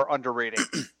people are underrating.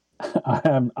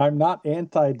 I'm not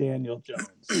anti-Daniel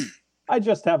Jones. I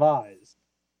just have eyes.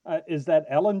 Is that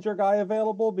Ellinger guy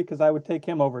available? Because I would take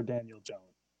him over Daniel Jones.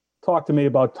 Talk to me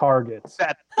about targets.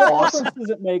 That's what awesome. difference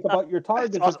does it make about your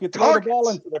targets awesome. if you throw the ball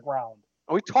into the ground?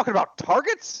 Are we talking about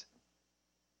targets?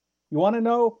 You want to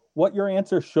know what your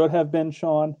answer should have been,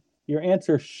 Sean? Your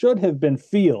answer should have been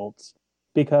Fields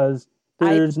because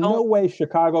there's no way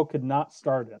Chicago could not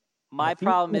start him. My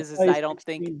problem is I don't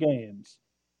think games.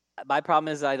 My problem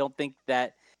is I don't think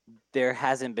that there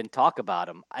hasn't been talk about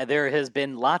him. There has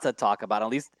been lots of talk about him,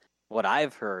 at least what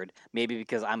I've heard. Maybe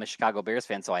because I'm a Chicago Bears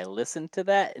fan, so I listen to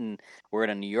that, and we're in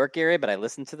a New York area, but I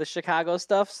listen to the Chicago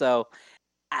stuff. So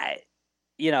I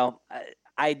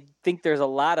think there's a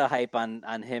lot of hype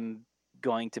on him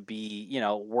going to be,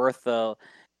 worth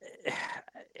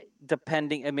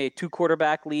depending. I mean, a 2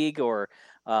 quarterback league or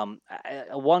a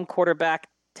 1 quarterback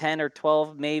 10 or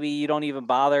 12, maybe you don't even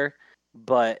bother.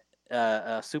 But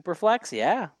a super flex,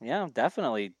 yeah,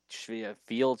 definitely.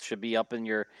 Fields should be up in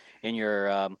your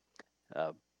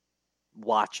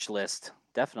watch list,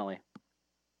 definitely.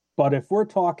 But if we're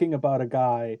talking about a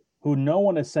guy who no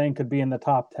one is saying could be in the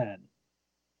top 10,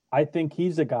 I think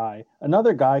he's a guy.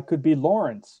 Another guy could be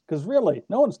Lawrence, because really,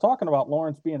 no one's talking about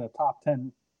Lawrence being a top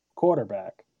 10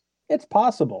 quarterback. It's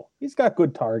possible. He's got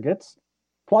good targets.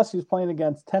 Plus, he's playing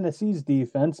against Tennessee's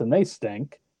defense, and they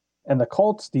stink. And the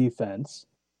Colts defense,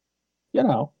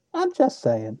 I'm just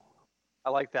saying. I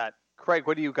like that. Craig,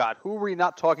 what do you got? Who are we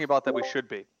not talking about that we should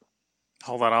be?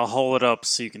 Hold on, I'll hold it up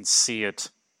so you can see it.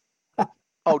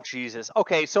 Oh, Jesus.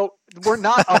 Okay, so we're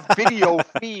not a video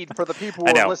feed for the people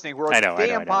who are listening. We're a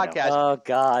damn podcast. Oh,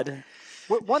 God.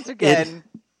 Once again,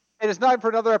 it is time for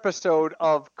another episode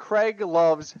of Craig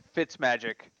Loves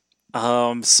Fitzmagic.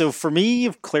 So for me,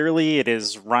 clearly it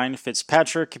is Ryan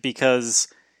Fitzpatrick because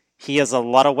he has a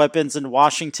lot of weapons in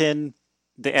Washington.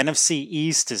 The NFC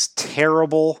East is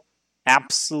terrible.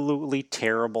 Absolutely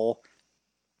terrible.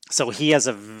 So he has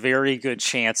a very good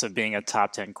chance of being a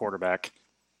top 10 quarterback.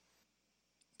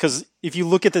 Because if you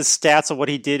look at the stats of what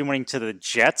he did winning to the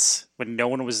Jets when no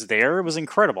one was there, it was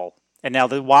incredible. And now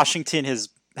that Washington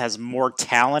has more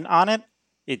talent on it,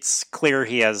 it's clear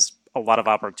he has a lot of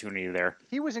opportunity there.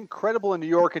 He was incredible in New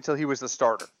York until he was the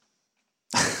starter.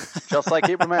 Just like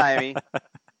in Miami,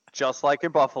 just like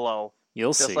in Buffalo.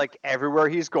 You'll see. Just like everywhere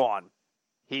he's gone.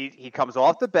 He comes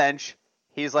off the bench.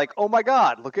 He's like, oh my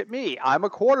God, look at me. I'm a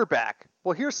quarterback.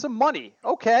 Well, here's some money.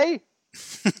 Okay.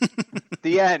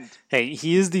 The end. Hey,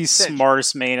 he is the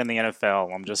smartest man in the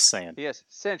NFL. I'm just saying. Yes.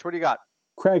 Cinch, what do you got?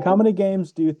 Craig, how many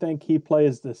games do you think he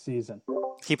plays this season?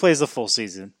 He plays the full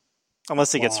season.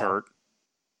 Unless he gets hurt.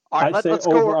 All right, I say let's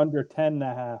over go under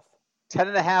 10.5.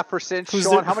 10.5 for Cinch. Who's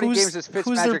Sean, their- how many who's- games does who's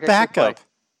Fitzmagic their actually backup? play?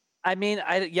 I mean,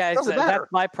 Doesn't matter.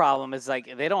 that's my problem. Is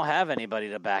like they don't have anybody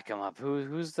to back him up.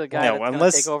 Who's the guy No, that's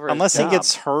going to take over unless his he job?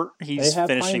 gets hurt, he's have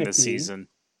finishing the Heineke. season.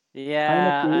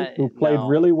 Yeah, Heineke, who played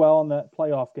really well in that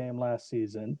playoff game last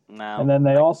season. No. And then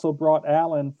they also brought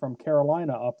Allen from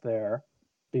Carolina up there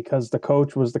because the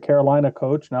coach was the Carolina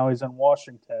coach. Now he's in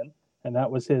Washington, and that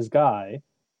was his guy.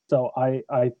 So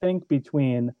I think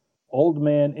between old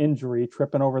man injury,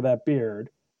 tripping over that beard,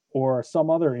 or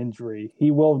some other injury, he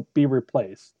will be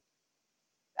replaced.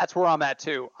 That's where I'm at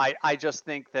too. I just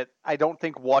think that I don't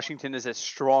think Washington is as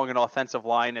strong an offensive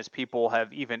line as people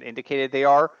have even indicated they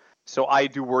are. So I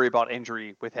do worry about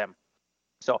injury with him.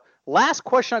 So last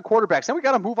question on quarterbacks. Then we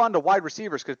got to move on to wide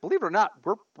receivers because believe it or not,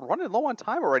 we're running low on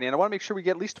time already. And I want to make sure we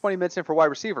get at least 20 minutes in for wide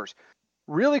receivers.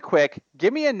 Really quick,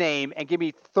 give me a name and give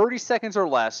me 30 seconds or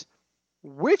less.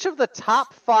 Which of the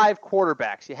top 5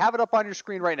 quarterbacks, you have it up on your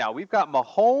screen right now. We've got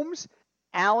Mahomes,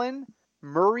 Allen,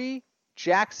 Murray,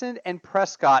 Jackson, and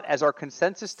Prescott as our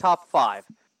consensus top 5.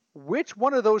 Which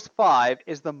one of those 5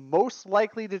 is the most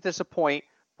likely to disappoint?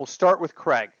 We'll start with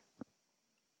Craig.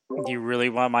 Do you really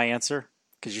want my answer?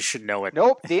 Because you should know it.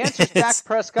 Nope. The answer is Dak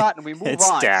Prescott, and we move it's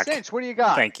on. Dak. Cinch, what do you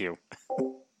got? Thank you.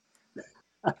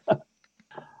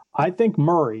 I think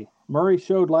Murray. Murray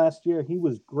showed last year he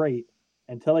was great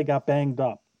until he got banged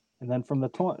up. And then from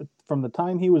the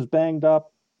time he was banged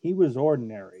up, he was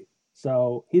ordinary.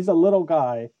 So he's a little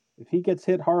guy. If he gets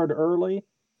hit hard early,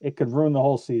 it could ruin the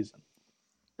whole season.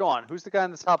 Sean, who's the guy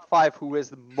in the top 5 who is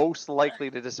the most likely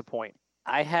to disappoint?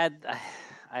 I had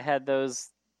those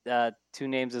 2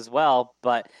 names as well,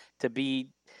 but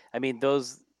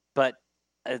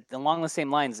along the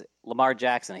same lines, Lamar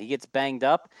Jackson. He gets banged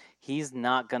up. He's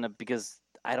not gonna because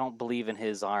I don't believe in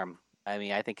his arm. I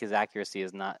mean, I think his accuracy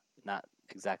is not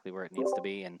exactly where it needs to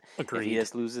be, and Agreed. if he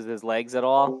just loses his legs at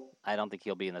all, I don't think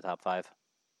he'll be in the top 5.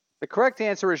 The correct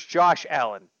answer is Josh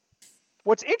Allen.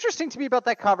 What's interesting to me about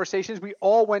that conversation is we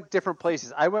all went different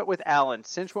places. I went with Allen.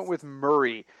 Cinch went with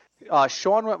Murray.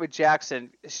 Sean went with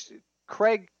Jackson.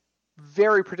 Craig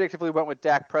very predictably went with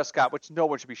Dak Prescott, which no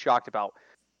one should be shocked about.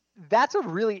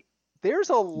 There's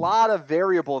a lot of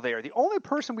variable there. The only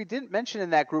person we didn't mention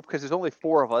in that group, because there's only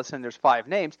 4 of us and there's 5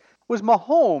 names, was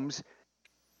Mahomes.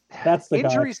 That's the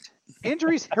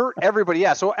Injuries hurt everybody.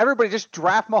 Yeah, so everybody just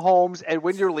draft Mahomes and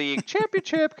win your league.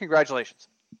 Championship. Congratulations.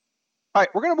 All right,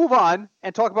 we're going to move on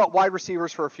and talk about wide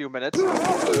receivers for a few minutes.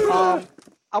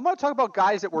 I'm going to talk about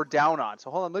guys that we're down on. So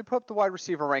hold on, let me put up the wide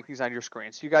receiver rankings on your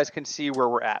screen so you guys can see where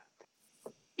we're at.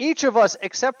 Each of us,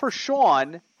 except for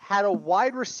Sean, had a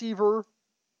wide receiver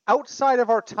outside of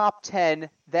our top 10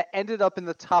 that ended up in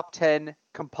the top 10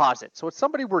 composite. So it's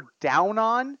somebody we're down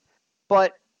on,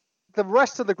 but the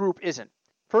rest of the group isn't.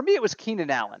 For me, it was Keenan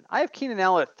Allen. I have Keenan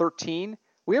Allen at 13.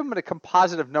 We have him at a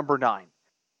composite of number 9.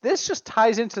 This just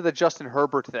ties into the Justin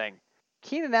Herbert thing.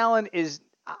 Keenan Allen is,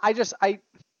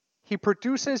 he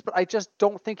produces, but I just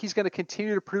don't think he's going to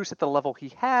continue to produce at the level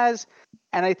he has.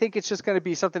 And I think it's just going to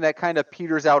be something that kind of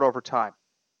peters out over time.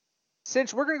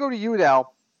 Since we're going to go to you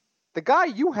now, the guy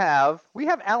you have, we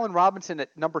have Allen Robinson at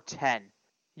number 10.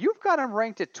 You've got him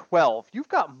ranked at 12. You've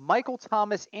got Michael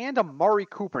Thomas and Amari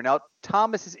Cooper. Now,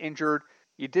 Thomas is injured.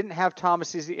 You didn't have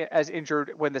Thomas as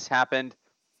injured when this happened.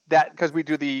 That because we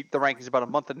do the rankings about a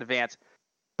month in advance.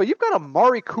 But you've got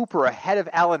Amari Cooper ahead of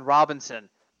Allen Robinson.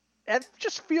 It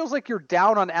just feels like you're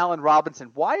down on Allen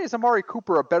Robinson. Why is Amari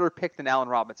Cooper a better pick than Allen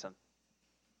Robinson?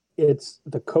 It's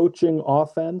the coaching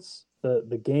offense.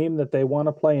 The game that they want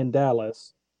to play in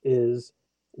Dallas is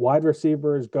wide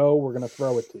receivers go, we're going to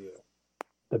throw it to you.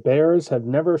 The Bears have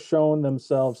never shown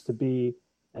themselves to be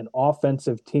an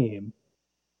offensive team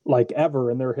like ever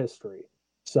in their history.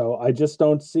 So I just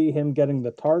don't see him getting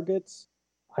the targets.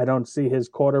 I don't see his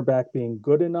quarterback being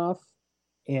good enough.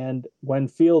 And when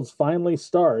Fields finally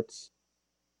starts,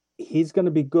 he's going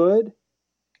to be good,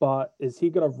 but is he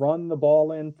going to run the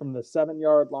ball in from the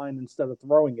 7-yard line instead of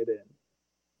throwing it in?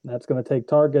 That's going to take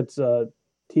targets,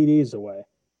 TDs away.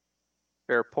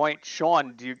 Fair point.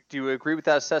 Sean, do you agree with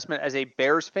that assessment as a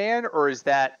Bears fan, or is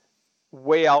that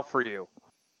way out for you?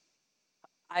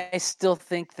 I still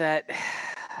think that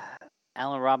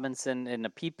Allen Robinson in the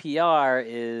PPR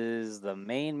is the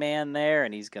main man there,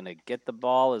 and he's going to get the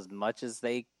ball as much as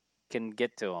they can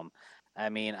get to him. I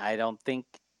don't think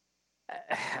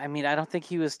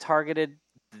he was targeted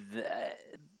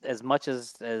as much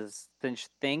as Finch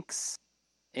thinks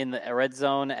in the red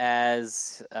zone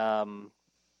as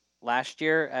last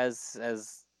year,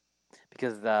 as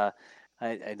because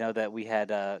I know that we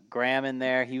had Graham in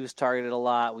there. He was targeted a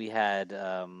lot. We had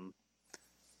oh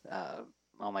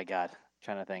my God,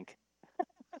 trying to think.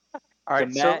 All right,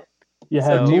 Matt, You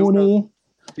had So- Mooney.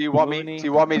 do you want me? Mooney. Do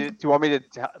you want me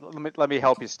to? Let me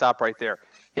help you. Stop right there.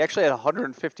 He actually had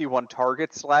 151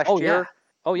 targets last oh year. yeah,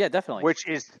 oh yeah, definitely. Which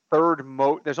is third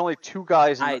most. There's only two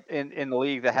guys I- in the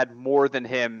league that had more than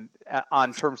him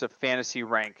on terms of fantasy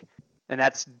rank, and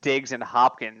that's Diggs and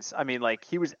Hopkins. I mean, like,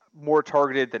 he was more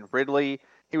targeted than Ridley.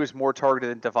 He was more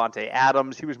targeted than Devontae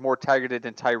Adams. He was more targeted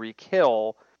than Tyreek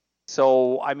Hill.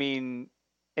 So, I mean,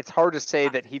 it's hard to say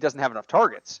that he doesn't have enough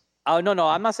targets. Oh no,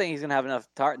 I'm not saying he's gonna have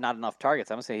not enough targets.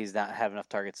 I'm saying he's not have enough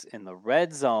targets in the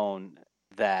red zone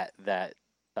that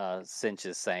Cinch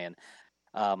is saying.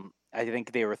 I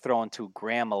think they were throwing to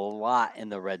Graham a lot in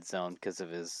the red zone because of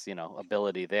his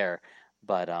ability there.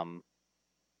 But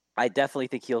I definitely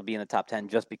think he'll be in the top 10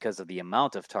 just because of the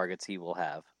amount of targets he will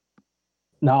have.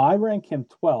 Now, I rank him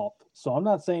 12th, so I'm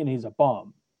not saying he's a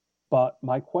bum. But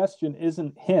my question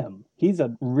isn't him. He's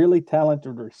a really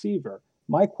talented receiver.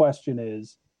 My question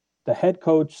is, the head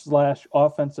coach /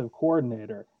 offensive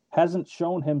coordinator hasn't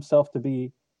shown himself to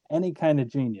be any kind of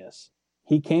genius.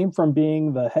 He came from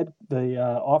being the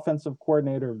offensive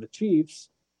coordinator of the Chiefs,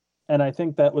 and I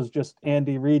think that was just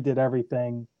Andy Reid did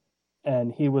everything,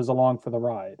 and he was along for the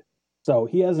ride. So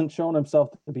he hasn't shown himself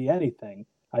to be anything.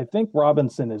 I think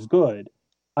Robinson is good.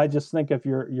 I just think if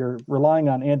you're relying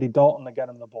on Andy Dalton to get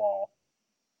him the ball,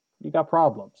 you got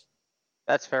problems.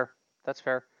 That's fair. That's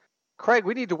fair. Craig,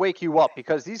 we need to wake you up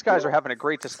because these guys are having a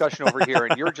great discussion over here,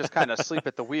 and you're just kind of asleep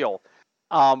at the wheel,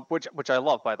 which I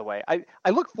love, by the way. I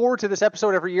look forward to this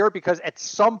episode every year because at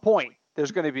some point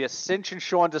there's going to be a Cinch and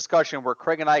Sean discussion where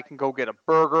Craig and I can go get a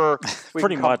burger. We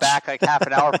Pretty can come much. back like half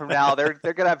an hour from now. They're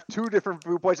going to have two different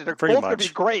viewpoints, and they're Pretty both going to be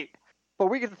much. great. But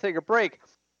we get to take a break.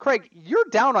 Craig, you're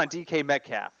down on DK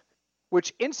Metcalf,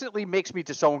 which instantly makes me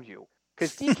disown you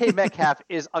because DK Metcalf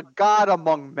is a god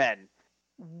among men.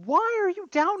 Why are you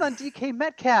down on DK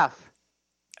Metcalf?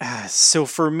 So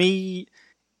for me,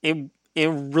 it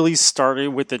really started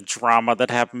with the drama that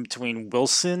happened between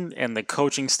Wilson and the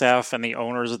coaching staff and the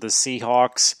owners of the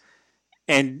Seahawks.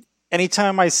 And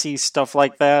anytime I see stuff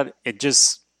like that, it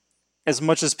just, as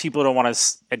much as people don't want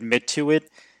to admit to it,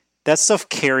 that stuff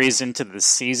carries into the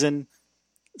season.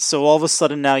 So all of a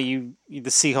sudden now the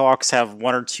Seahawks have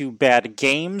one or two bad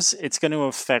games. It's going to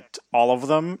affect all of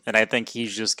them, and I think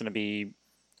he's just going to be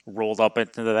rolled up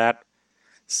into that.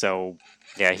 So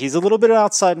yeah, he's a little bit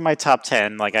outside my top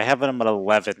 10. Like, I have him at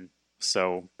 11.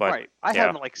 So, but Right. I yeah. have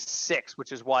him at like 6,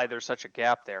 which is why there's such a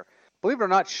gap there. Believe it or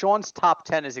not, Sean's top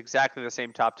 10 is exactly the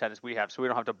same top 10 as we have, so we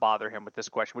don't have to bother him with this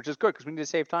question, which is good because we need to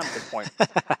save time at this point.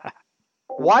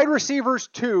 Wide receivers,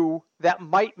 2, that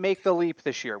might make the leap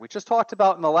this year. We just talked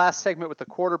about in the last segment with the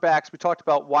quarterbacks, we talked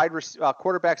about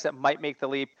quarterbacks that might make the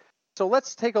leap. So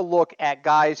let's take a look at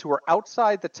guys who are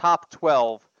outside the top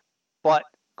 12, but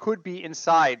could be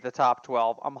inside the top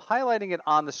 12. I'm highlighting it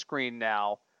on the screen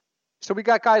now. So we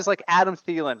got guys like Adam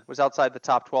Thielen was outside the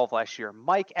top 12 last year.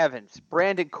 Mike Evans,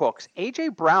 Brandon Cooks, A.J.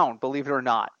 Brown, believe it or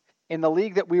not, in the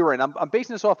league that we were in. I'm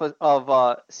basing this off of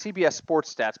CBS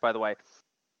Sports Stats, by the way.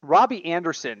 Robbie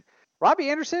Anderson. Robbie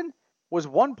Anderson was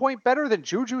 1 point better than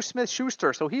Juju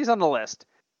Smith-Schuster, so he's on the list.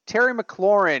 Terry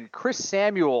McLaurin, Chris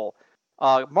Samuel,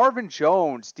 Marvin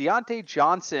Jones, Deontay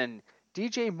Johnson,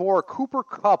 DJ Moore, Cooper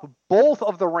Kupp, both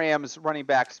of the Rams running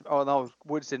backs. Oh, no,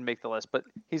 Woods didn't make the list, but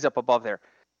he's up above there.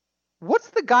 What's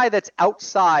the guy that's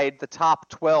outside the top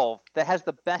 12 that has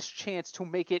the best chance to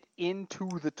make it into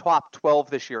the top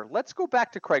 12 this year? Let's go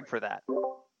back to Craig for that.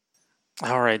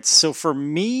 All right, so for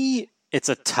me, it's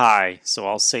a tie. So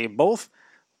I'll say both.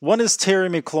 One is Terry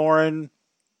McLaurin.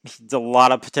 There's a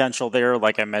lot of potential there,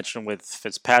 like I mentioned with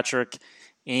Fitzpatrick.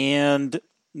 And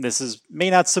this may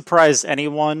not surprise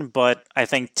anyone, but I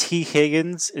think T.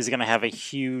 Higgins is going to have a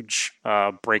huge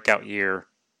breakout year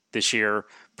this year,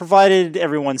 provided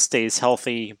everyone stays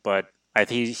healthy. But I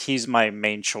think he's my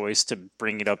main choice to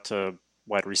bring it up to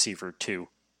wide receiver 2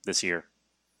 this year.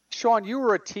 Sean, you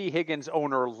were a T. Higgins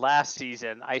owner last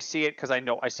season. I see it because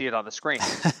I see it on the screen.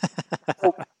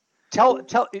 So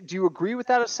do you agree with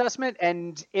that assessment?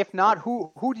 And if not,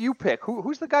 who do you pick?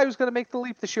 Who's the guy who's going to make the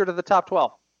leap this year to the top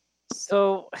 12?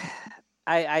 So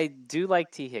I do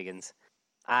like T. Higgins.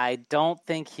 I don't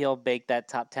think he'll make that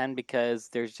top 10 because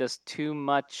there's just too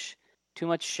much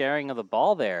sharing of the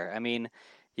ball there. I mean,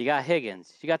 you got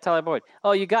Higgins, you got Tyler Boyd.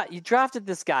 Oh, you drafted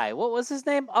this guy. What was his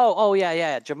name? Oh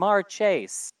yeah, Jamar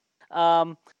Chase.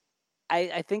 I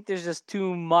think there's just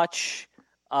too much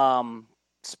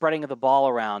spreading of the ball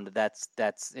around. That's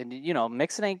and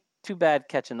Mixon ain't too bad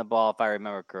catching the ball if I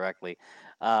remember correctly.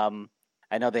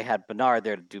 I know they had Bernard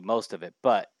there to do most of it,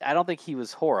 but I don't think he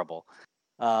was horrible.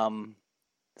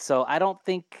 So I don't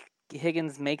think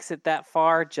Higgins makes it that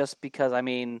far just because,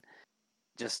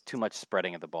 just too much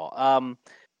spreading of the ball.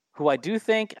 Who I do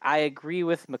think, I agree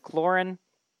with McLaurin.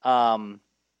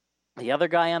 The other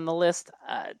guy on the list,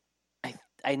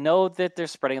 I know that they're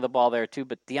spreading the ball there too,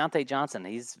 but Deontay Johnson,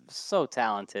 he's so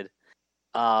talented.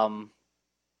 And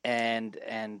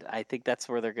I think that's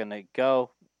where they're going to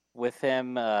go with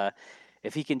him.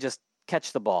 If he can just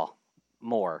catch the ball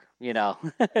more,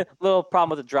 little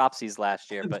problem with the dropsies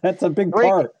last year, but that's a big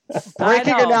part.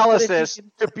 Breaking analysis.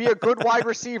 To be a good wide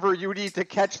receiver, you need to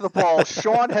catch the ball.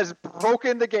 Sean has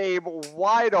broken the game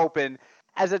wide open.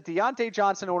 As a Deontay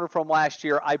Johnson owner from last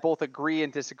year, I both agree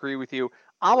and disagree with you.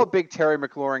 I'm a big Terry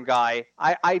McLaurin guy.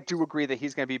 I do agree that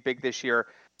he's going to be big this year.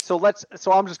 So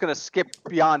I'm just going to skip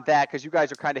beyond that because you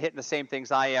guys are kind of hitting the same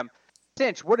things I am.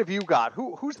 Cinch, what have you got?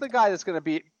 Who's the guy that's going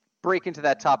to break into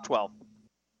that top 12?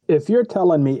 If you're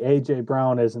telling me AJ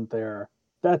Brown isn't there,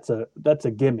 that's a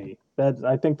gimme.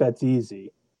 I think that's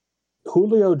easy.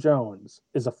 Julio Jones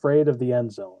is afraid of the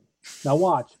end zone. Now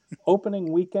watch,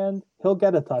 opening weekend, he'll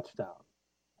get a touchdown.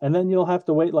 And then you'll have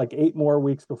to wait like 8 more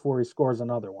weeks before he scores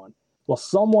another one. Well,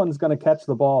 someone's going to catch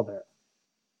the ball there.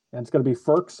 And it's going to be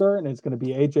Ferkser and it's going to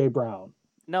be AJ Brown.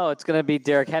 No, it's going to be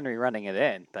Derrick Henry running it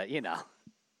in, but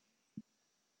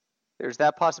There's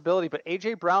that possibility, but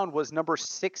AJ Brown was number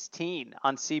 16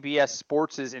 on CBS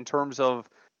Sports in terms of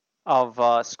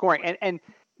scoring. And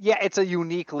yeah, it's a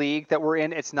unique league that we're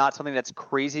in. It's not something that's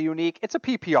crazy unique. It's a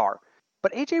PPR.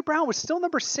 But AJ Brown was still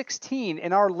number 16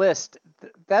 in our list.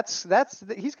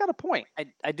 He's got a point.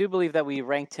 I do believe that we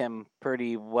ranked him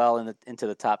pretty well into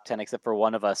the top 10, except for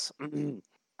one of us,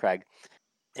 Craig,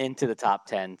 into the top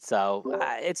 10. So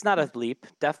it's not a leap.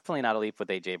 Definitely not a leap with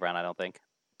AJ Brown, I don't think.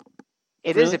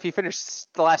 It is if he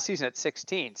finished the last season at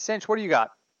 16. Cinch, what do you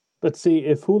got? But see,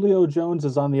 if Julio Jones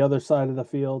is on the other side of the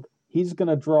field, he's going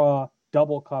to draw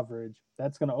double coverage.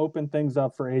 That's going to open things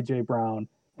up for AJ Brown.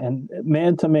 And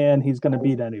man-to-man, he's going to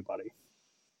beat anybody.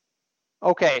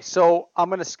 Okay, so I'm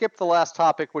going to skip the last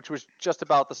topic, which was just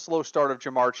about the slow start of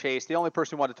Jamar Chase. The only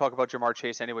person who wanted to talk about Jamar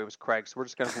Chase anyway was Craig, so we're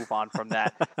just going to move on from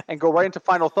that and go right into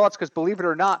final thoughts because, believe it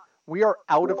or not, we are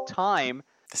out of time.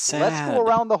 Sad. Let's go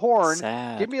around the horn.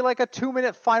 Sad. Give me like a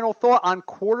 2-minute final thought on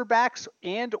quarterbacks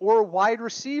and or wide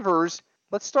receivers.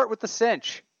 Let's start with the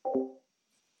Cinch.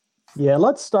 Yeah,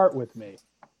 let's start with me.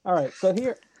 All right, so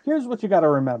here's what you got to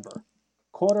remember.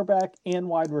 Quarterback and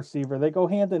wide receiver, they go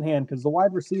hand in hand because the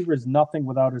wide receiver is nothing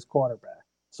without his quarterback.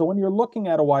 So when you're looking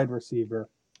at a wide receiver,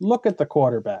 look at the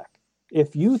quarterback.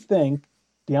 If you think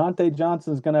Deontay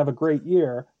Johnson's going to have a great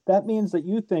year, that means that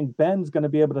you think Ben's going to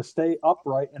be able to stay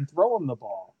upright and throw him the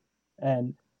ball.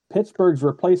 And Pittsburgh's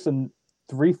replacing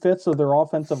 3/5 of their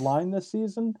offensive line this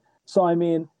season. So,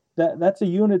 that's a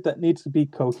unit that needs to be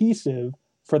cohesive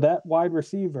for that wide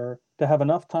receiver to have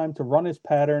enough time to run his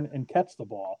pattern and catch the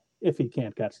ball if he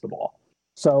can't catch the ball.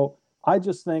 So I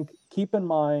just think, keep in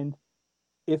mind,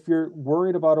 if you're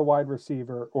worried about a wide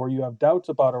receiver or you have doubts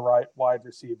about a wide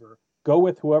receiver, go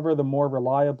with whoever the more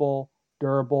reliable,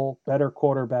 durable, better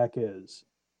quarterback is.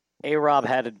 A-Rob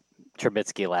had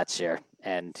Trubisky last year,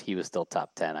 and he was still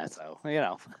top 10, so.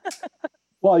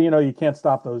 Well, you can't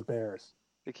stop those Bears.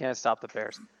 You can't stop the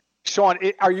Bears. Sean,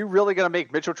 are you really going to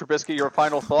make Mitchell Trubisky your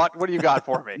final thought? What do you got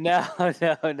for me? No,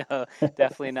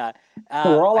 definitely not.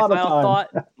 We're all out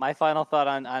of time. My final thought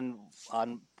on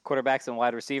quarterbacks and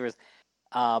wide receivers,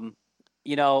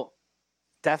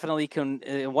 definitely can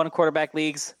in one quarterback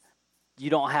leagues, you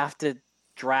don't have to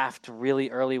draft really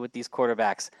early with these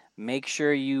quarterbacks. Make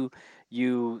sure you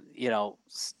can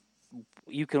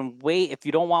wait. If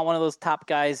you don't want one of those top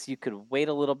guys, you could wait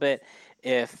a little bit.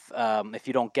 If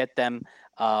you don't get them,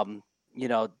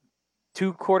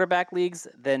 2 quarterback leagues,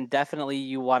 then definitely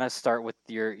you want to start with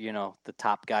your, the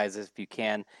top guys if you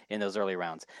can in those early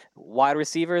rounds. Wide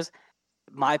receivers,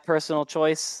 my personal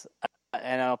choice,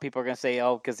 and I know people are going to say,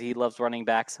 because he loves running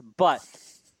backs, but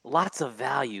lots of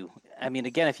value.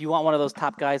 Again, if you want one of those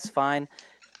top guys, fine.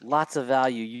 Lots of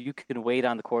value. You can wait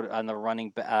on the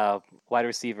running wide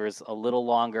receivers a little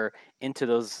longer into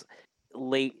those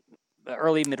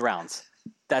early mid rounds.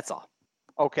 That's all.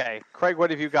 Okay, Craig, what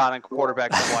have you got on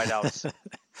quarterbacks and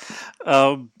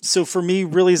wideouts? So for me,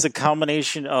 really is a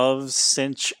combination of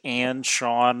Cinch and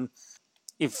Sean.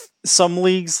 If some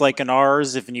leagues, like in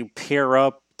ours, if you pair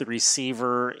up the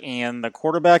receiver and the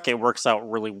quarterback, it works out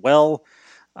really well.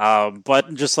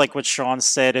 But just like what Sean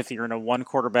said, if you're in a 1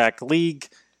 quarterback league,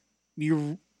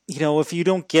 if you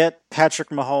don't get Patrick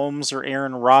Mahomes or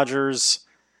Aaron Rodgers,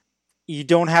 you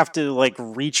don't have to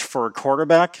reach for a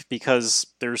quarterback because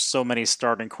there's so many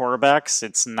starting quarterbacks.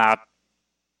 It's not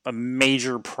a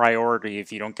major priority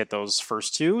if you don't get those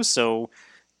first 2. So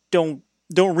don't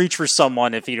don't reach for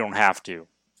someone if you don't have to.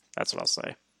 That's what I'll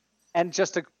say. And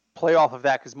just to play off of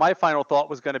that, because my final thought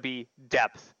was going to be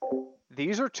depth.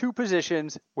 These are two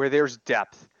positions where there's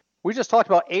depth. We just talked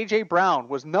about A.J. Brown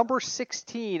was number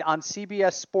 16 on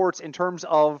CBS Sports in terms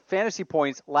of fantasy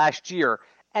points last year.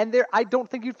 And I don't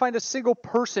think you'd find a single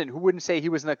person who wouldn't say he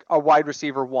was a wide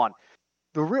receiver one.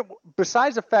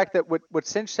 Besides the fact that what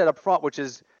Cinch said up front, which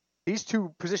is these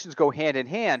two positions go hand in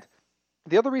hand,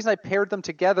 the other reason I paired them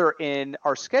together in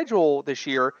our schedule this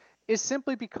year is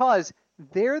simply because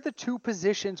they're the two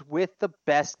positions with the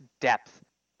best depth.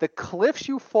 The cliffs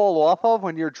you fall off of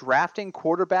when you're drafting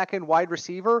quarterback and wide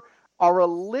receiver are a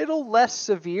little less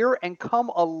severe and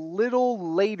come a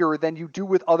little later than you do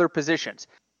with other positions.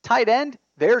 Tight end,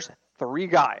 there's 3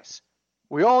 guys.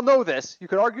 We all know this. You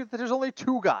could argue that there's only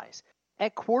 2 guys.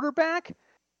 At quarterback,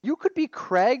 you could be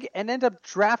Craig and end up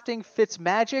drafting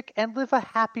Fitzmagic and live a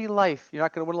happy life. You're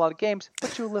not going to win a lot of games,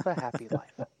 but you'll live a happy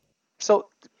life. So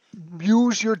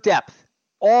use your depth.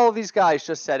 All of these guys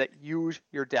just said it. Use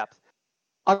your depth.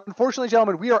 Unfortunately,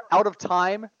 gentlemen, we are out of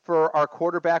time for our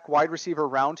quarterback wide receiver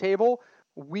roundtable.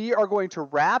 We are going to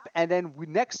wrap, and then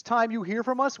next time you hear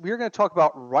from us, we are going to talk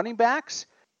about running backs,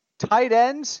 tight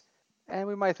ends, and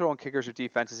we might throw in kickers or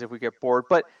defenses if we get bored.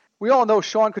 But we all know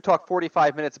Sean could talk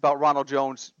 45 minutes about Ronald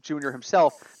Jones Jr.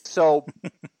 himself, so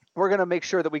we're going to make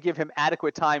sure that we give him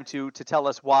adequate time to tell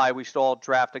us why we should all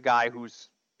draft a guy who's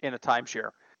in a timeshare.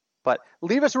 But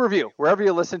leave us a review wherever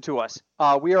you listen to us.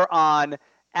 We are on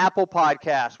Apple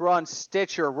Podcasts. We're on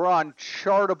Stitcher. We're on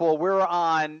Chartable. We're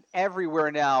on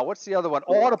everywhere now. What's the other one?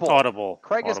 Audible.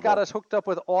 Craig has got us hooked up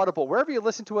with Audible. Wherever you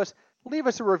listen to us, leave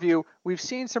us a review. We've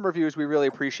seen some reviews. We really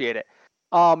appreciate it.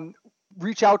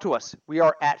 Reach out to us. We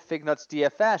are at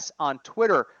FignutsDFS on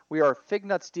Twitter. We are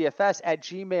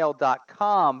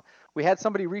FignutsDFS@gmail.com. We had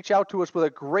somebody reach out to us with a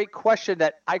great question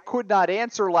that I could not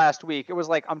answer last week. It was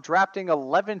like, I'm drafting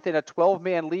 11th in a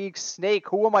 12-man league snake.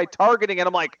 Who am I targeting? And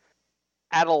I'm like,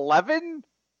 at 11?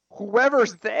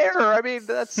 Whoever's there. I mean,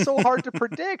 that's so hard to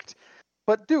predict.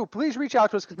 But please reach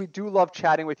out to us because we do love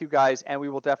chatting with you guys, and we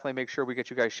will definitely make sure we get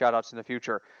you guys shout-outs in the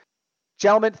future.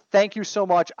 Gentlemen, thank you so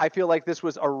much. I feel like this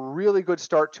was a really good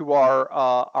start to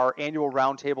our annual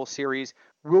roundtable series.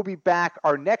 We'll be back.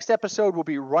 Our next episode will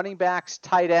be running backs,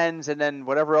 tight ends, and then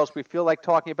whatever else we feel like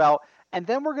talking about. And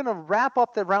then we're going to wrap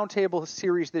up the roundtable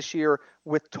series this year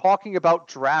with talking about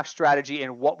draft strategy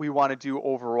and what we want to do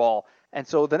overall. And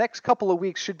so the next couple of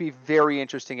weeks should be very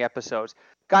interesting episodes.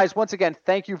 Guys, once again,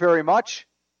 thank you very much.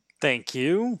 Thank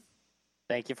you.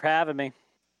 Thank you for having me.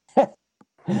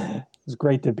 It's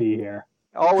great to be here.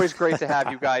 Always great to have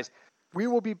you guys. We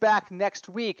will be back next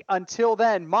week. Until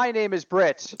then, my name is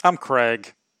Britt. I'm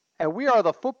Craig. And we are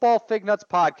the Football Fig Nuts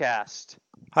Podcast.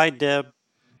 Hi, Deb.